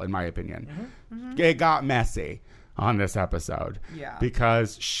herself well, in my opinion. It got messy on this episode. Yeah.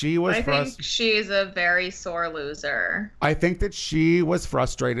 Because she was I think she's a very sore loser. I think that she was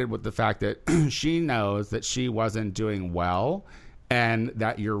frustrated with the fact that she knows that she wasn't doing well and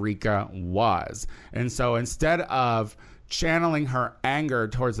that Eureka was. And so instead of channeling her anger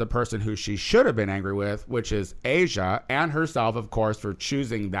towards the person who she should have been angry with, which is Asia, and herself, of course, for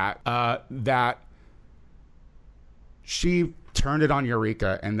choosing that she turned it on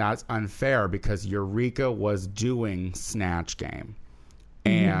Eureka, and that's unfair because Eureka was doing Snatch Game.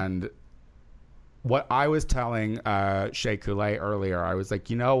 And what I was telling Shea Coulee earlier, I was like,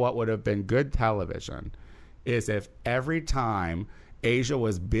 what would have been good television is if every time Asia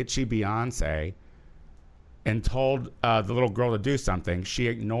was bitchy Beyonce and told the little girl to do something, she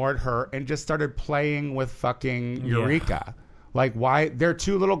ignored her and just started playing with fucking Eureka. Like, why? They're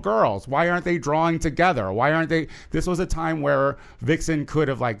two little girls. Why aren't they drawing together? Why aren't they? This was a time where Vixen could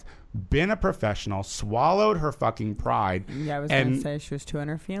have, like, been a professional, swallowed her fucking pride. Yeah, I was going to say she was too in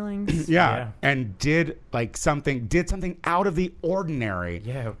her feelings. Yeah, and did something out of the ordinary.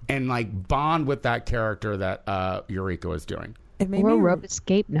 Yeah. And, like, bond with that character that Eureka was doing. It made Or me wrote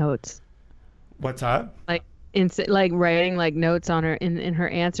escape notes. What's up? Like writing like notes on her in her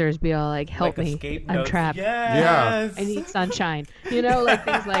answers, be all like, help Like me, escape I'm notes. trapped. Yes. I need sunshine. Like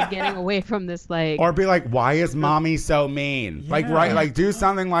things like getting away from this like Or be like, why is mommy so mean? Like, Yeah. right, like do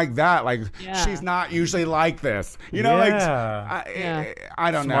something like that. Like, Yeah. she's not usually like this. I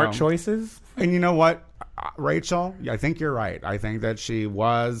don't know. Smart choices. And you know what, Rachel? I think you're right. I think that she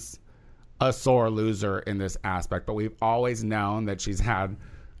was a sore loser in this aspect, but we've always known that she's had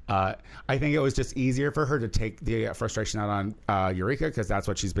I think it was just easier for her to take the frustration out on Eureka because that's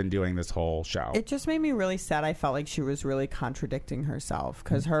what she's been doing this whole show. It just made me really sad. I felt like she was really contradicting herself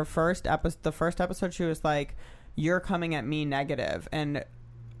because the first episode, she was like, "You're coming at me negative," and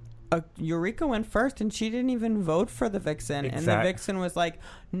Eureka went first, and she didn't even vote for the Vixen. And the Vixen was like,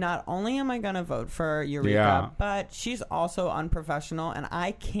 "Not only am I going to vote for Eureka, but she's also unprofessional, and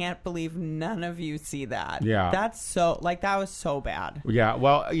I can't believe none of you see that." Yeah, that's so that was so bad. Yeah,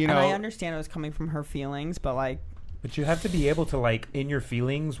 well, and I understand it was coming from her feelings, but but you have to be able to in your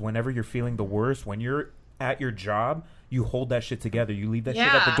feelings whenever you're feeling the worst. When you're at your job, you hold that shit together. You leave that shit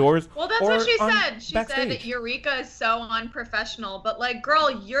at the doors. Well, that's what she said. She said that Eureka is so unprofessional, but girl,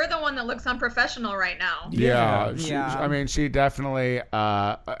 you're the one that looks unprofessional right now. Yeah. I mean, she definitely.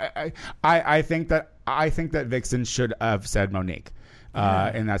 I think that Vixen should have said Monique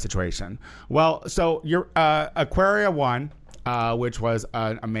in that situation. Well, so your Aquaria won. Which was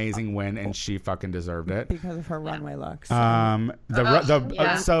an amazing win, and she fucking deserved it because of her runway looks. So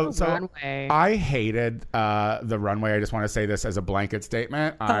runway. I hated the runway. I just want to say this as a blanket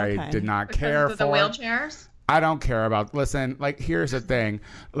statement. I did not care for the wheelchairs. I don't care about. Listen, here's the thing.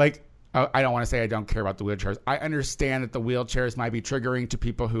 I don't want to say I don't care about the wheelchairs. I understand that the wheelchairs might be triggering to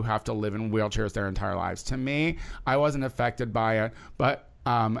people who have to live in wheelchairs their entire lives. To me, I wasn't affected by it, but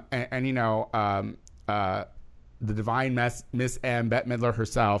the divine Miss M, Bette Midler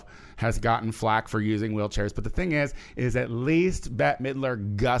herself, has gotten flack for using wheelchairs. But the thing is at least Bette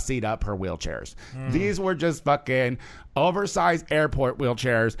Midler gussied up her wheelchairs. These were just fucking oversized airport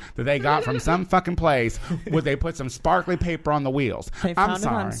wheelchairs that they got from some fucking place where they put some sparkly paper on the wheels. They found it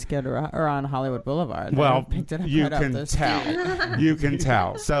on Skid Row or on Hollywood Boulevard. Well, you can tell. You can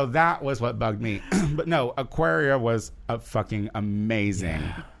tell. So that was what bugged me. But no, Aquaria was a fucking amazing.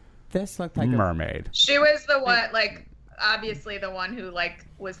 Yeah. This looked like mermaid. She was the one, obviously the one who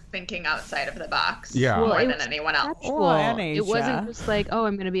was thinking outside of the box. Yeah, more than anyone else. It wasn't just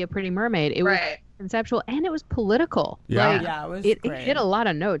I'm going to be a pretty mermaid. It was conceptual, and it was political. Yeah, it was. It hit a lot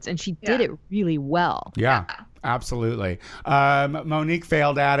of notes, and she did it really well. Yeah. Absolutely. Monique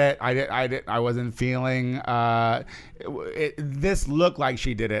failed at it. I wasn't feeling. This looked like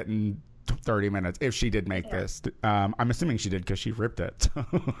she did it in 30 minutes if she did make this. I'm assuming she did because she ripped it.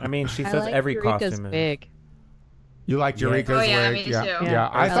 I mean, she says every Eureka's costume wig. You liked Eureka's wig? Yeah, me too. Yeah.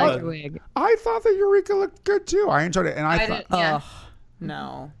 I thought that Eureka looked good too. I enjoyed it, and I thought,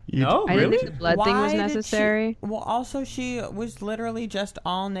 no. No, I didn't think the blood thing was necessary. Well, also she was literally just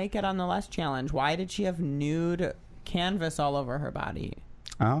all naked on the last challenge. Why did she have nude canvas all over her body?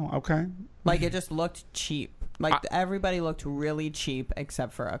 Oh, okay. It just looked cheap. Everybody looked really cheap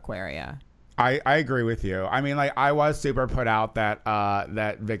except for Aquaria. I agree with you. I mean, I was super put out that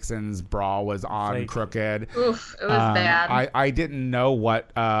that Vixen's bra was on crooked. Oof, it was bad. I didn't know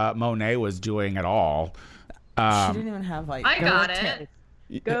what Monet was doing at all. She didn't even have I got it.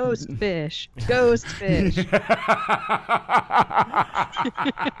 Ghost fish. Ghost fish.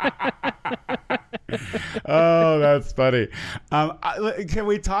 Oh, that's funny. Can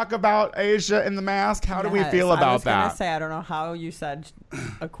we talk about Asia in the mask? How do we feel about that? I was going to say, I don't know how you said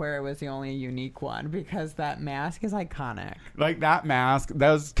Aquaria was the only unique one because that mask is iconic. That mask,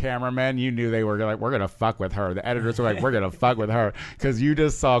 those cameramen, you knew they were we're going to fuck with her. The editors were we're going to fuck with her because you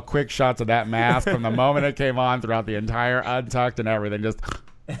just saw quick shots of that mask from the moment it came on throughout the entire Untucked and everything. Just...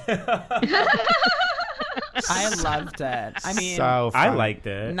 I loved it. I mean, I liked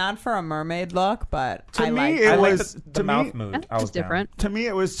it. Not for a mermaid look, but to me it was the mouth move. It was different. To me,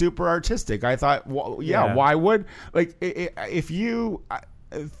 it was super artistic. I thought, why would if you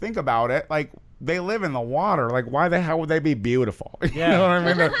think about it, they live in the water. Why the hell would they be beautiful? You know what I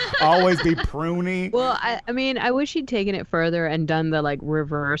mean? They'd always be pruny. Well, I mean, I wish he'd taken it further and done the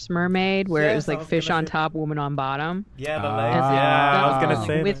reverse mermaid, where it was fish on top, woman on bottom. Yeah, the legs. I was gonna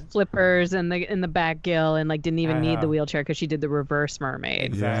say with flippers and the back gill, and didn't even need the wheelchair because she did the reverse mermaid.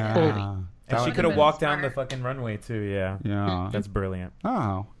 Exactly. Fully. And she could have walked down the fucking runway too. Yeah. That's brilliant.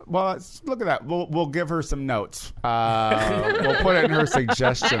 Oh, well, look at that. We'll give her some notes. We'll put it in her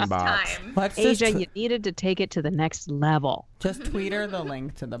suggestion box. Asia, you needed to take it to the next level. Just tweet her the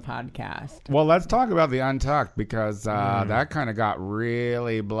link to the podcast. Well, let's talk about the Untucked because that kind of got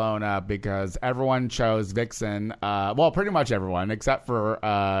really blown up because everyone chose Vixen. Well, pretty much everyone except for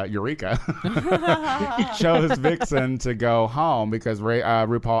Eureka chose Vixen to go home because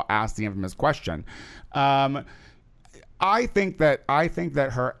RuPaul asked the infamous question. I think that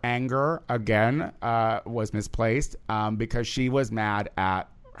her anger again was misplaced because she was mad at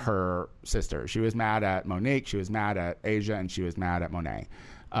her sister. She was mad at Monique. She was mad at Asia, and she was mad at Monet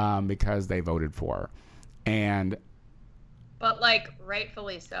because they voted for her. And but like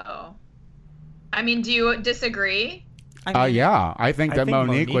rightfully so. I mean, do you disagree? I mean, Yeah, I think that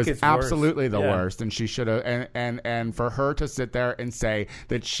Monique was is worse. absolutely the Yeah. worst, and she should have. And for her to sit there and say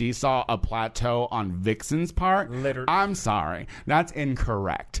that she saw a plateau on Vixen's part, I'm sorry, that's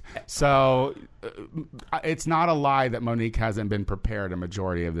incorrect. So it's not a lie that Monique hasn't been prepared a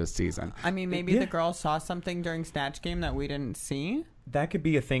majority of this season. I mean, maybe the girl saw something during Snatch Game that we didn't see. That could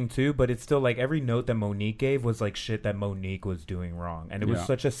be a thing too, but it's still like every note that Monique gave was like shit that Monique was doing wrong, and it was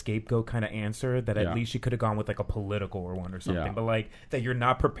such a scapegoat kind of answer that at least she could have gone with like a political one or something. Yeah. But like that you're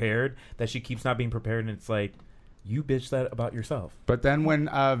not prepared, that she keeps not being prepared, and it's like you bitch that about yourself. But then when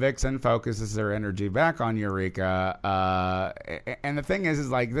Vixen focuses her energy back on Eureka, and the thing is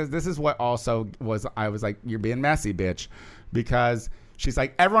like this is what also was, I was like, you're being messy, bitch, because she's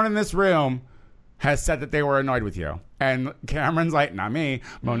like, everyone in this room has said that they were annoyed with you. And Cameron's like, not me.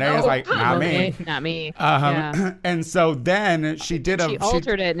 Monet is like, not me. Not me. Yeah. And so then she did She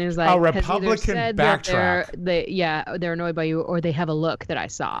altered it and is like, a has either Republican said that backtrack. they're annoyed by you, or they have a look that I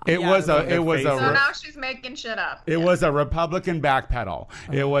saw. It was So now she's making shit up. It was a Republican backpedal.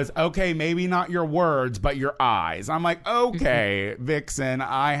 It was, okay, maybe not your words, but your eyes. I'm like, okay, Vixen,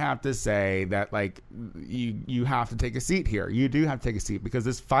 I have to say that, like, you have to take a seat here. You do have to take a seat, because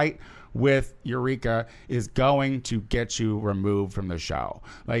this fight with Eureka is going to get you removed from the show.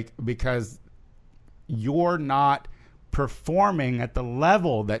 Like, because you're not performing at the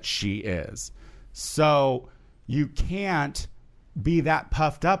level that she is. So you can't be that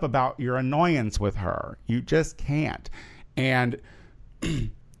puffed up about your annoyance with her. You just can't. And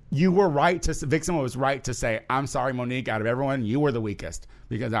you were right to, Vixen was right to say, I'm sorry, Monique, out of everyone, you were the weakest,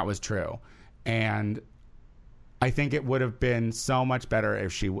 because that was true. And I think it would have been so much better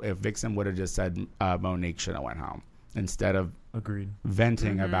if Vixen would have just said Monique should have went home instead of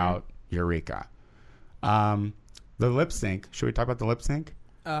venting about Eureka. The lip sync. Should we talk about the lip sync?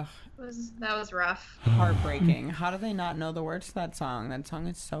 Ugh, That was rough. heartbreaking. How do they not know the words to that song? That song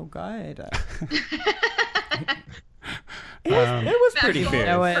is so good. It was pretty Maxwell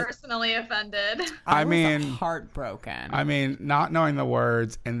fair. was personally offended. I was mean, heartbroken. I mean, not knowing the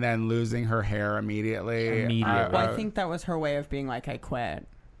words and then losing her hair immediately. Well, I think that was her way of being like, I quit.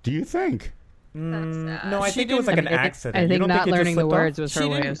 Do you think? No, I She think it was like an didn't- accident. I You think don't not it just learning the slipped words off? was She her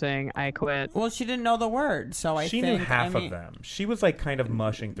way didn't- of saying, I quit. Well, she didn't know the words, so I She think knew half I mean, of them. She was like kind of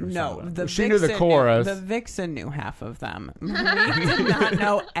mushing through some No, of them. the She knew the Vixen chorus. The Vixen knew half of them. Monique did not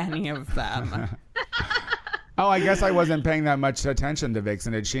know any of them. Oh, I guess I wasn't paying that much attention to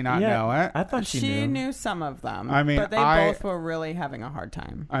Vixen. Did she not know it? I thought She knew some of them. I mean, but they both were really having a hard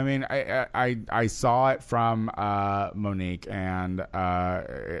time. I mean, I saw it from Monique, and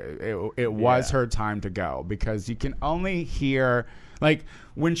it was her time to go, because you can only hear, like,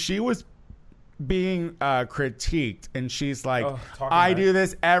 when she was being critiqued and she's like, I do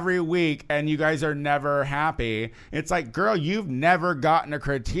this every week and you guys are never happy. It's like, girl, you've never gotten a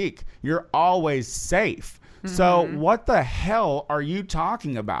critique. You're always safe. So what the hell are you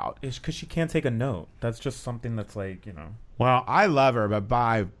talking about? It's because she can't take a note. That's just something that's like, Well, I love her, but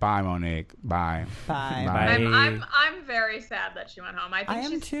bye, Monique. Bye. Bye. I'm very sad that she went home. I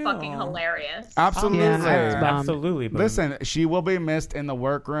think she's too. fucking hilarious. Absolutely. Absolutely. But Listen, she will be missed in the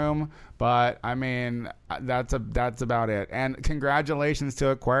workroom, but I mean, that's about it. And congratulations to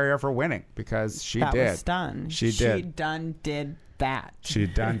Aquaria for winning, because she that did. was done. She did. She done did that. She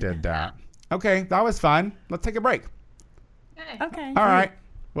done did that. Okay, that was fun. Let's take a break. Okay. All right.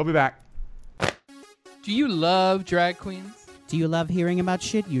 We'll be back. Do you love drag queens? Do you love hearing about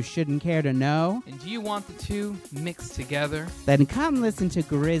shit you shouldn't care to know? And do you want the two mixed together? Then come listen to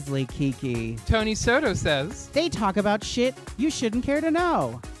Grizzly Kiki. Tony Soto says, They talk about shit you shouldn't care to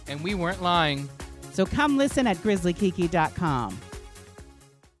know. and we weren't lying. So come listen at grizzlykiki.com.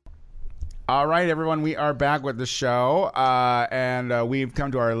 All right, everyone, we are back with the show, and we've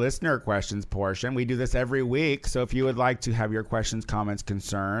come to our listener questions portion. We do this every week, so if you would like to have your questions, comments,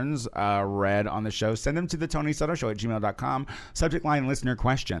 concerns read on the show, send them to the Tony Soto Show at gmail.com, subject line listener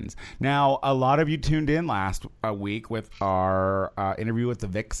questions. Now, a lot of you tuned in last week with our interview with the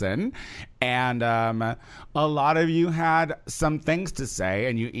Vixen, and a lot of you had some things to say,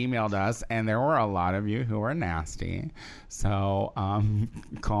 and you emailed us, and there were a lot of you who were nasty. So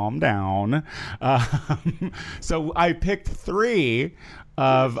calm down. So I picked 3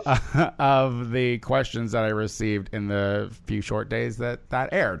 of the questions that I received in the few short days that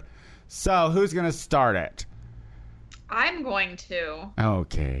aired. So who's going to start it? I'm going to.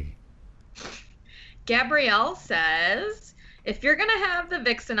 Okay. Gabrielle says, If you're gonna have the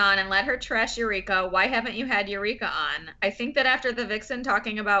Vixen on and let her trash Eureka, why haven't you had Eureka on? I think that after the Vixen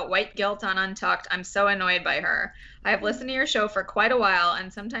talking about white guilt on Untucked, I'm so annoyed by her. I have listened to your show for quite a while,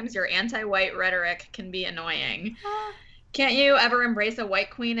 and sometimes your anti-white rhetoric can be annoying. Can't you ever embrace a white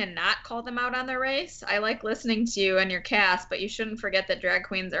queen and not call them out on their race? I like listening to you and your cast, but you shouldn't forget that drag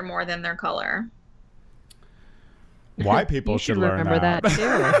queens are more than their color. White people You should should learn remember that too.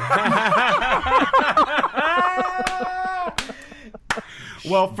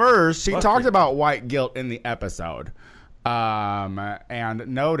 Well, first, she talked about white guilt in the episode. And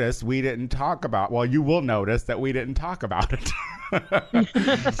notice we didn't talk about, well, you will notice that we didn't talk about it.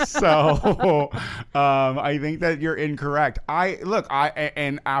 So, I think that you're incorrect.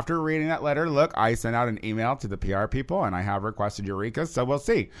 And after reading that letter, I sent out an email to the PR people and I have requested Eureka. So we'll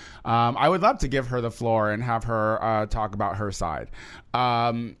see. I would love to give her the floor and have her, talk about her side.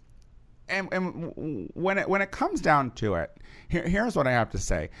 And when it comes down to it, here's what I have to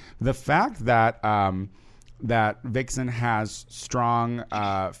say. The fact that that Vixen has strong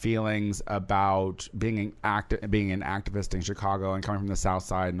feelings about being an activist in Chicago and coming from the South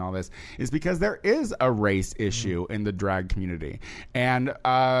Side and all this is because there is a race issue in the drag community, and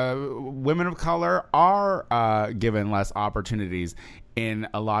women of color are given less opportunities in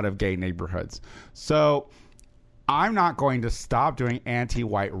a lot of gay neighborhoods. So I'm not going to stop doing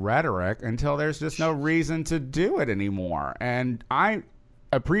anti-white rhetoric until there's just no reason to do it anymore. And I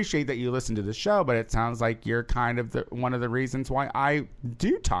appreciate that you listen to the show, but it sounds like you're kind of one of the reasons why I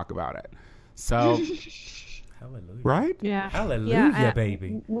do talk about it. So, Hallelujah. Right? Yeah. Hallelujah,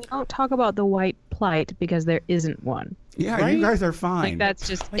 baby. We don't talk about the white plight because there isn't one. Yeah, Right? you guys are fine. Like, that's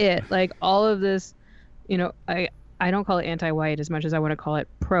just it. Like, all of this, I don't call it anti-white as much as I want to call it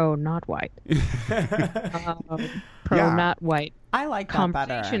pro-not white. Pro-not white. I like that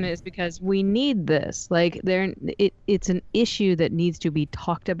Conversation better. is because we need this. Like, it's an issue that needs to be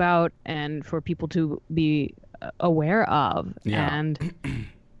talked about and for people to be aware of. Yeah. And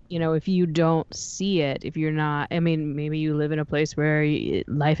if you don't see it, if you're not, maybe you live in a place where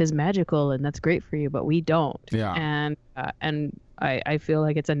life is magical and that's great for you, but we don't. Yeah. And I feel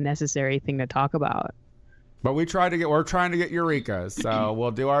like it's a necessary thing to talk about. But we're trying to get Eureka, so we'll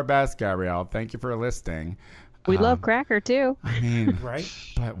do our best, Gabrielle. Thank you for listening. We love Cracker too. I mean, Right?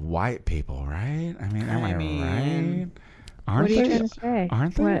 but white people, right? I mean, am I right? What Aren't are you they? trying to say?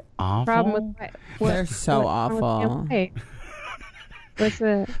 Aren't they What awful? problem with white? They're so what's wrong with awful. being white? What's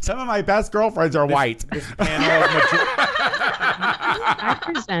the? Some of my best girlfriends are white. This panel of I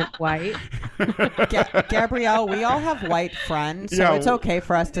present white. Gabrielle, we all have white friends, so Yeah. it's okay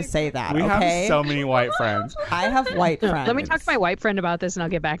for us to say that, We okay? have so many white friends. I have white friends. Let me talk to my white friend about this, and I'll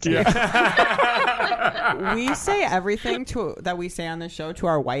get back to you. We say everything that we say on the show to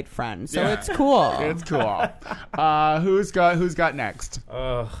our white friends, so Yeah. it's cool. It's cool. Who's got next?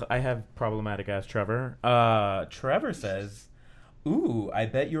 I have problematic ass Trevor. Trevor says, "Ooh, I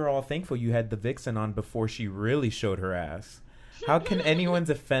bet you're all thankful you had the Vixen on before she really showed her ass. How can anyone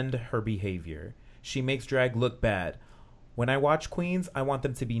defend her behavior? She makes drag look bad. When I watch queens, I want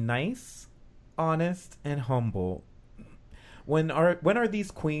them to be nice, honest, and humble. When are these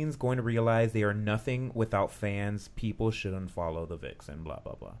queens going to realize they are nothing without fans? People should unfollow the Vixen, blah,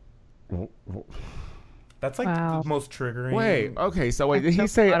 blah, blah." That's like Wow. the most triggering. Wait, okay, so wait, did he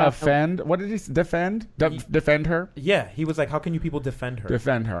say I don't know. offend? What did he defend? Defend her? Yeah, he was like, how can you people defend her?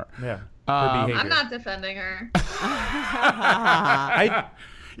 Defend her. Yeah. Her behavior. I'm not defending her. I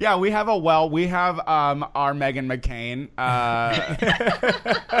Yeah, we have our Meghan McCain.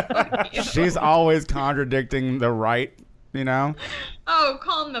 She's always contradicting the right, Oh,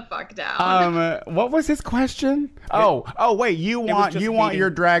 calm the fuck down. What was his question? Oh, wait, you want just your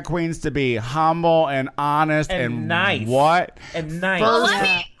hating- drag queens to be humble and honest And nice. What? and nice. well, first- I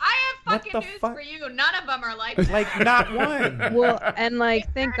have What fucking the news fuck? for you. None of them are like Like not one. Well, and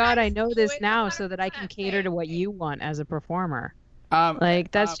thank God I know this It's now so that I can 100% cater to what you want as a performer.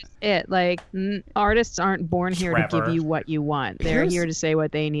 Like That's just it. Artists aren't born here to Trevor. give you what you want. They're Here's- here to say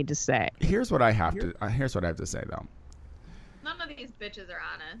what they need to say. here's what I have to say though. none of these bitches are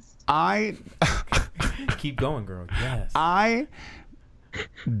honest. I Keep going, girl. Yes. I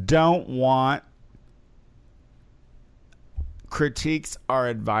don't want critiques or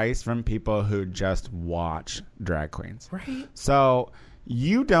advice from people who just watch drag queens. Right. So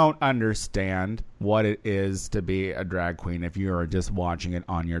you don't understand what it is to be a drag queen if you are just watching it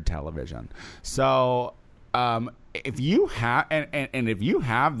on your television. So if you have and if you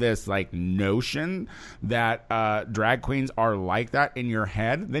have this notion that drag queens are like that in your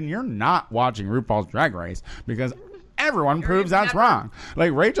head, then you're not watching RuPaul's Drag Race, because everyone proves that's wrong.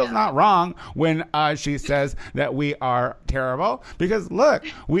 Like, Rachel's not wrong when she says that we are terrible, because look,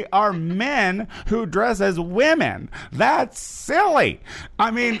 we are men who dress as women. That's silly.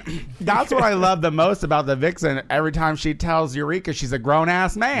 I mean, that's what I love the most about the Vixen. Every time she tells Eureka she's a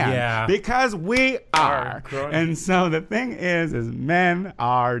grown-ass man. Yeah. Because we are. And so the thing is men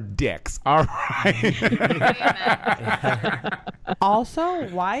are dicks. All right. Also,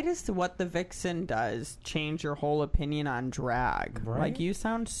 why does what the Vixen does change your whole opinion on drag? Right? Like, you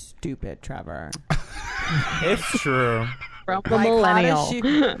sound stupid, Trevor. It's true. From the Like, millennial. how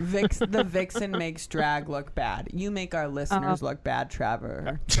does the Vixen makes drag look bad? You make our listeners look bad,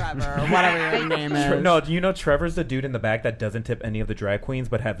 Trevor. Trevor, or whatever your name is. No, do you know Trevor's the dude in the back that doesn't tip any of the drag queens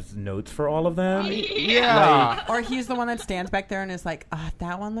but has notes for all of them? Yeah. Or he's the one that stands back there and is like,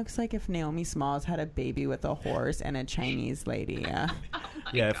 that one looks like if Naomi Smalls had a baby with a horse and a Chinese lady.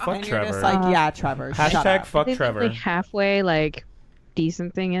 Yeah, fuck And you're Trevor. just like, yeah, Trevor, shut Hashtag up. fuck There's Trevor. only halfway, like,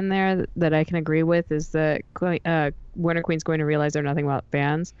 decent thing in there that I can agree with is that Winter Queen's going to realize they're nothing without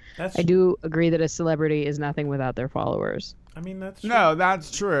fans. That's I do agree that a celebrity is nothing without their followers. I mean, that's true. No,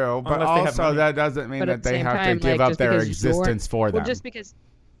 that's true. But Unless they have also, money. that doesn't mean But that at the they same have time, to give like, up just their because existence for them. Well, just because...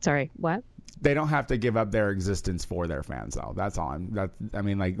 Sorry, what? They don't have to give up their existence for their fans, though. That's all. Well,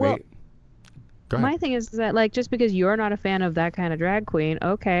 Go ahead. My thing is that, like, just because you're not a fan of that kind of drag queen,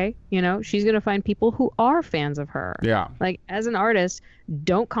 okay, she's going to find people who are fans of her. Yeah. Like, as an artist,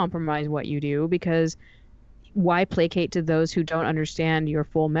 don't compromise what you do, because why placate to those who don't understand your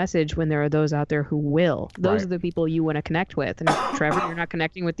full message when there are those out there who will? Those Right. are the people you want to connect with. And if, Trevor, you're not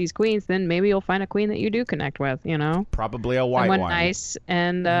connecting with these queens, then maybe you'll find a queen that you do connect with, Probably a white Someone one. nice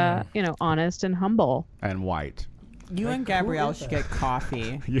and, honest and humble. And white. You and Gabrielle should get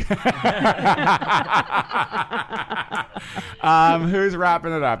coffee. Who's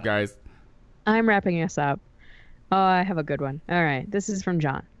wrapping it up, guys? I'm wrapping us up. Oh, I have a good one. All right. This is from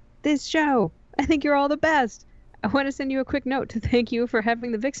John. This show. I think you're all the best. I want to send you a quick note to thank you for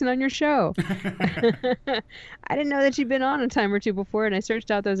having the Vixen on your show. I didn't know that she'd been on a time or two before, and I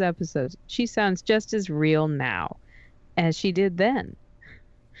searched out those episodes. She sounds just as real now as she did then.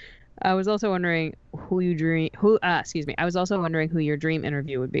 I was also wondering I was also wondering who your dream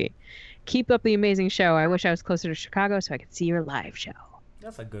interview would be. Keep up the amazing show. I wish I was closer to Chicago so I could see your live show.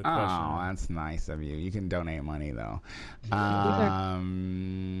 That's a good Oh, question. that's nice of you. You can donate money, though. Who's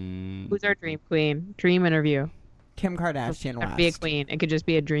our dream queen? Dream interview. Kim Kardashian Not be a West. queen. It could just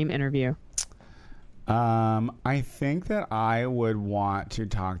be a dream interview. I think that I would want to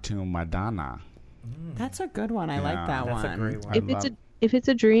talk to Madonna. That's a good one. I like that That's one. a great one. If it's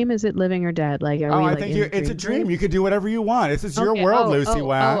a dream, is it living or dead? Like, are we, I like, think in it's a dream. place? You could do whatever you want. This is your Okay. world, Lucy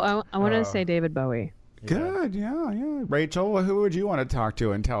Wack. I want to say David Bowie. Good, yeah. Rachel, who would you want to talk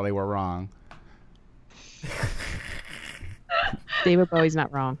to until they were wrong? David Bowie's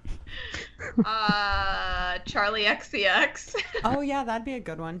not wrong. Charlie XCX. Oh, yeah, that'd be a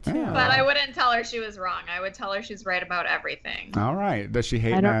good one, too. Yeah. But I wouldn't tell her she was wrong. I would tell her she's right about everything. All right. Does she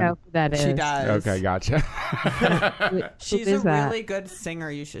hate I don't men? know who that is. She does. Okay, gotcha. Who She's is a that? really good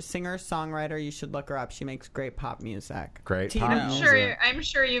singer. Singer-songwriter. You should look her up. She makes great pop music. Great Tino. pop I'm music.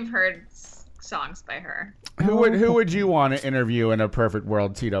 sure you've heard songs by her. Who would you want to interview in a perfect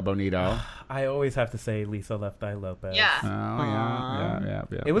world, Tito Bonito? I always have to say Lisa Left Eye Lopez. Yeah. Oh, yeah.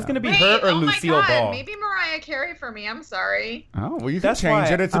 It was going to be Wait, her or oh Lucille my God, Ball. maybe Mariah Carey for me. I'm sorry. Oh, well, you can That's change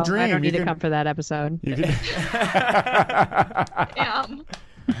why- it. It's a dream. I don't need you to come for that episode. You can... Damn.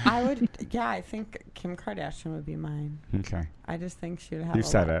 I would, I think Kim Kardashian would be mine. Okay. I just think she'd have You a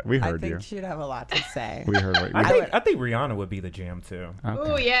said lot- it. We heard I think you. she'd have a lot to say. We heard what you I think Rihanna would be the jam too.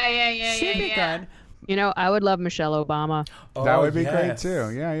 Ooh, yeah. She'd be good. I would love Michelle Obama. That would be great yes.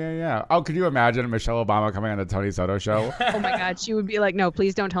 too. Yeah. Oh, could you imagine Michelle Obama coming on the Tony Soto show? Oh my God, she would be like, no,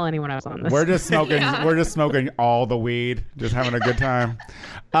 please don't tell anyone else on this. We're just smoking. We're just smoking all the weed, just having a good time.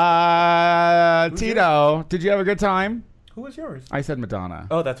 Tito, did you have a good time? Who was yours? I said Madonna.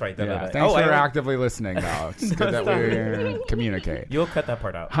 Oh, that's right. Yeah, thanks for actively listening, though. It's good that we communicate. You'll cut that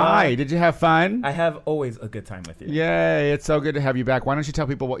part out. Hi, did you have fun? I have always a good time with you. Yay, it's so good to have you back. Why don't you tell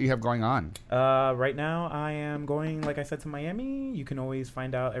people what you have going on? Right now, I am going, like I said, to Miami. You can always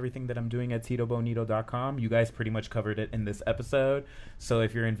find out everything that I'm doing at TitoBonito.com. You guys pretty much covered it in this episode. So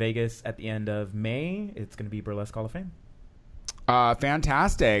if you're in Vegas at the end of May, it's going to be Burlesque Hall of Fame.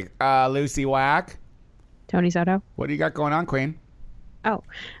 Fantastic. Lucy Wack, Tony Soto. what do you got going on, Queen? Oh,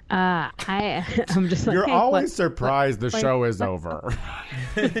 I'm just like, You're hey, always surprised the what- show is what- over.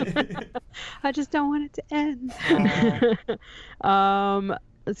 I just don't want it to end.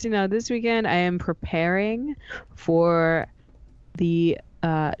 Let's see now. This weekend, I am preparing for the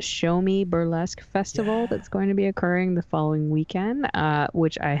Show Me Burlesque Festival that's going to be occurring the following weekend,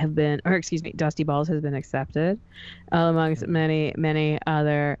 which Dusty Balls has been accepted amongst many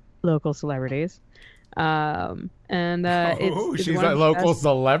other local celebrities. It's she's one a of the local best-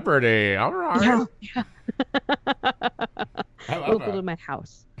 celebrity. All right. Yeah. I love Local that. to my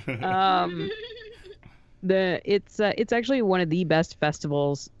house. It's actually one of the best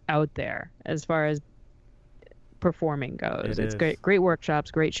festivals out there as far as performing goes. It It's is. great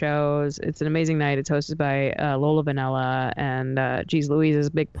workshops, great shows. It's an amazing night. It's hosted by Lola Vanilla, and Geez Louise is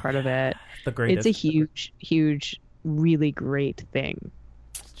a big part of it. The greatest. It's a huge, really great thing.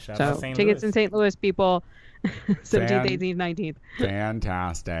 Shout So out St. tickets Louis. in St. Louis, people. 17th, Fan- 18th, 19th.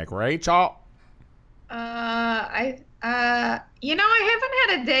 Fantastic. Rachel. I haven't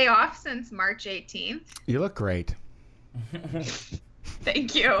had a day off since March 18th. You look great.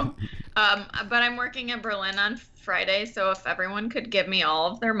 Thank you. But I'm working in Berlin on Friday, so if everyone could give me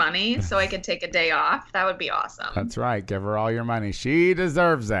all of their money so I could take a day off, that would be awesome. That's right. Give her all your money. She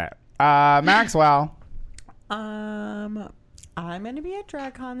deserves it. Maxwell. I'm going to be at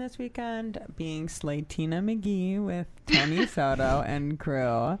DragCon this weekend, being Slatina McGee with Tony Soto and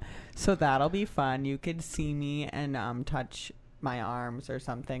crew. So that'll be fun. You could see me and touch my arms or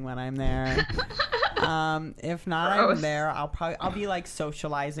something when I'm there. If not, Gross. I'm there. I'll be like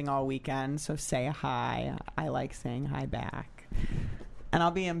socializing all weekend. So say hi. I like saying hi back. And I'll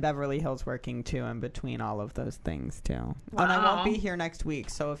be in Beverly Hills working too in between all of those things too. Wow. And I won't be here next week.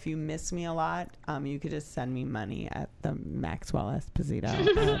 So if you miss me a lot, you could just send me money at the Maxwell Esposito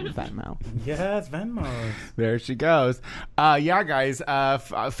Venmo. Yes, Venmo. There she goes. Yeah, guys,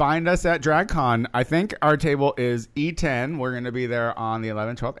 find us at DragCon. I think our table is E10. We're going to be there on the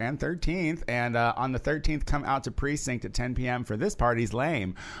 11th, 12th, and 13th. And on the 13th, come out to Precinct at 10 p.m. for This Party's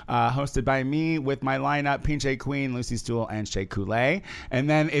Lame, hosted by me with my lineup, Pinche Queen, Lucy Stool, and Shea Coulee. And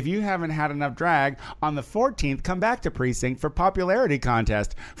then if you haven't had enough drag, on the 14th, come back to Precinct for Popularity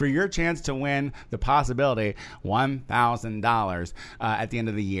Contest for your chance to win the possibility $1,000 at the end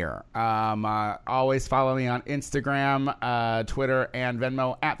of the year. Always follow me on Instagram, Twitter, and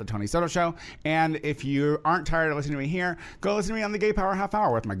Venmo at The Tony Soto Show. And if you aren't tired of listening to me here, go listen to me on the Gay Power Half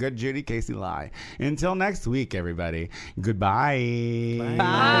Hour with my good Judy Casey Lai. Until next week, everybody. Goodbye. Bye.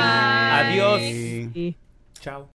 Bye. Adios. Ciao.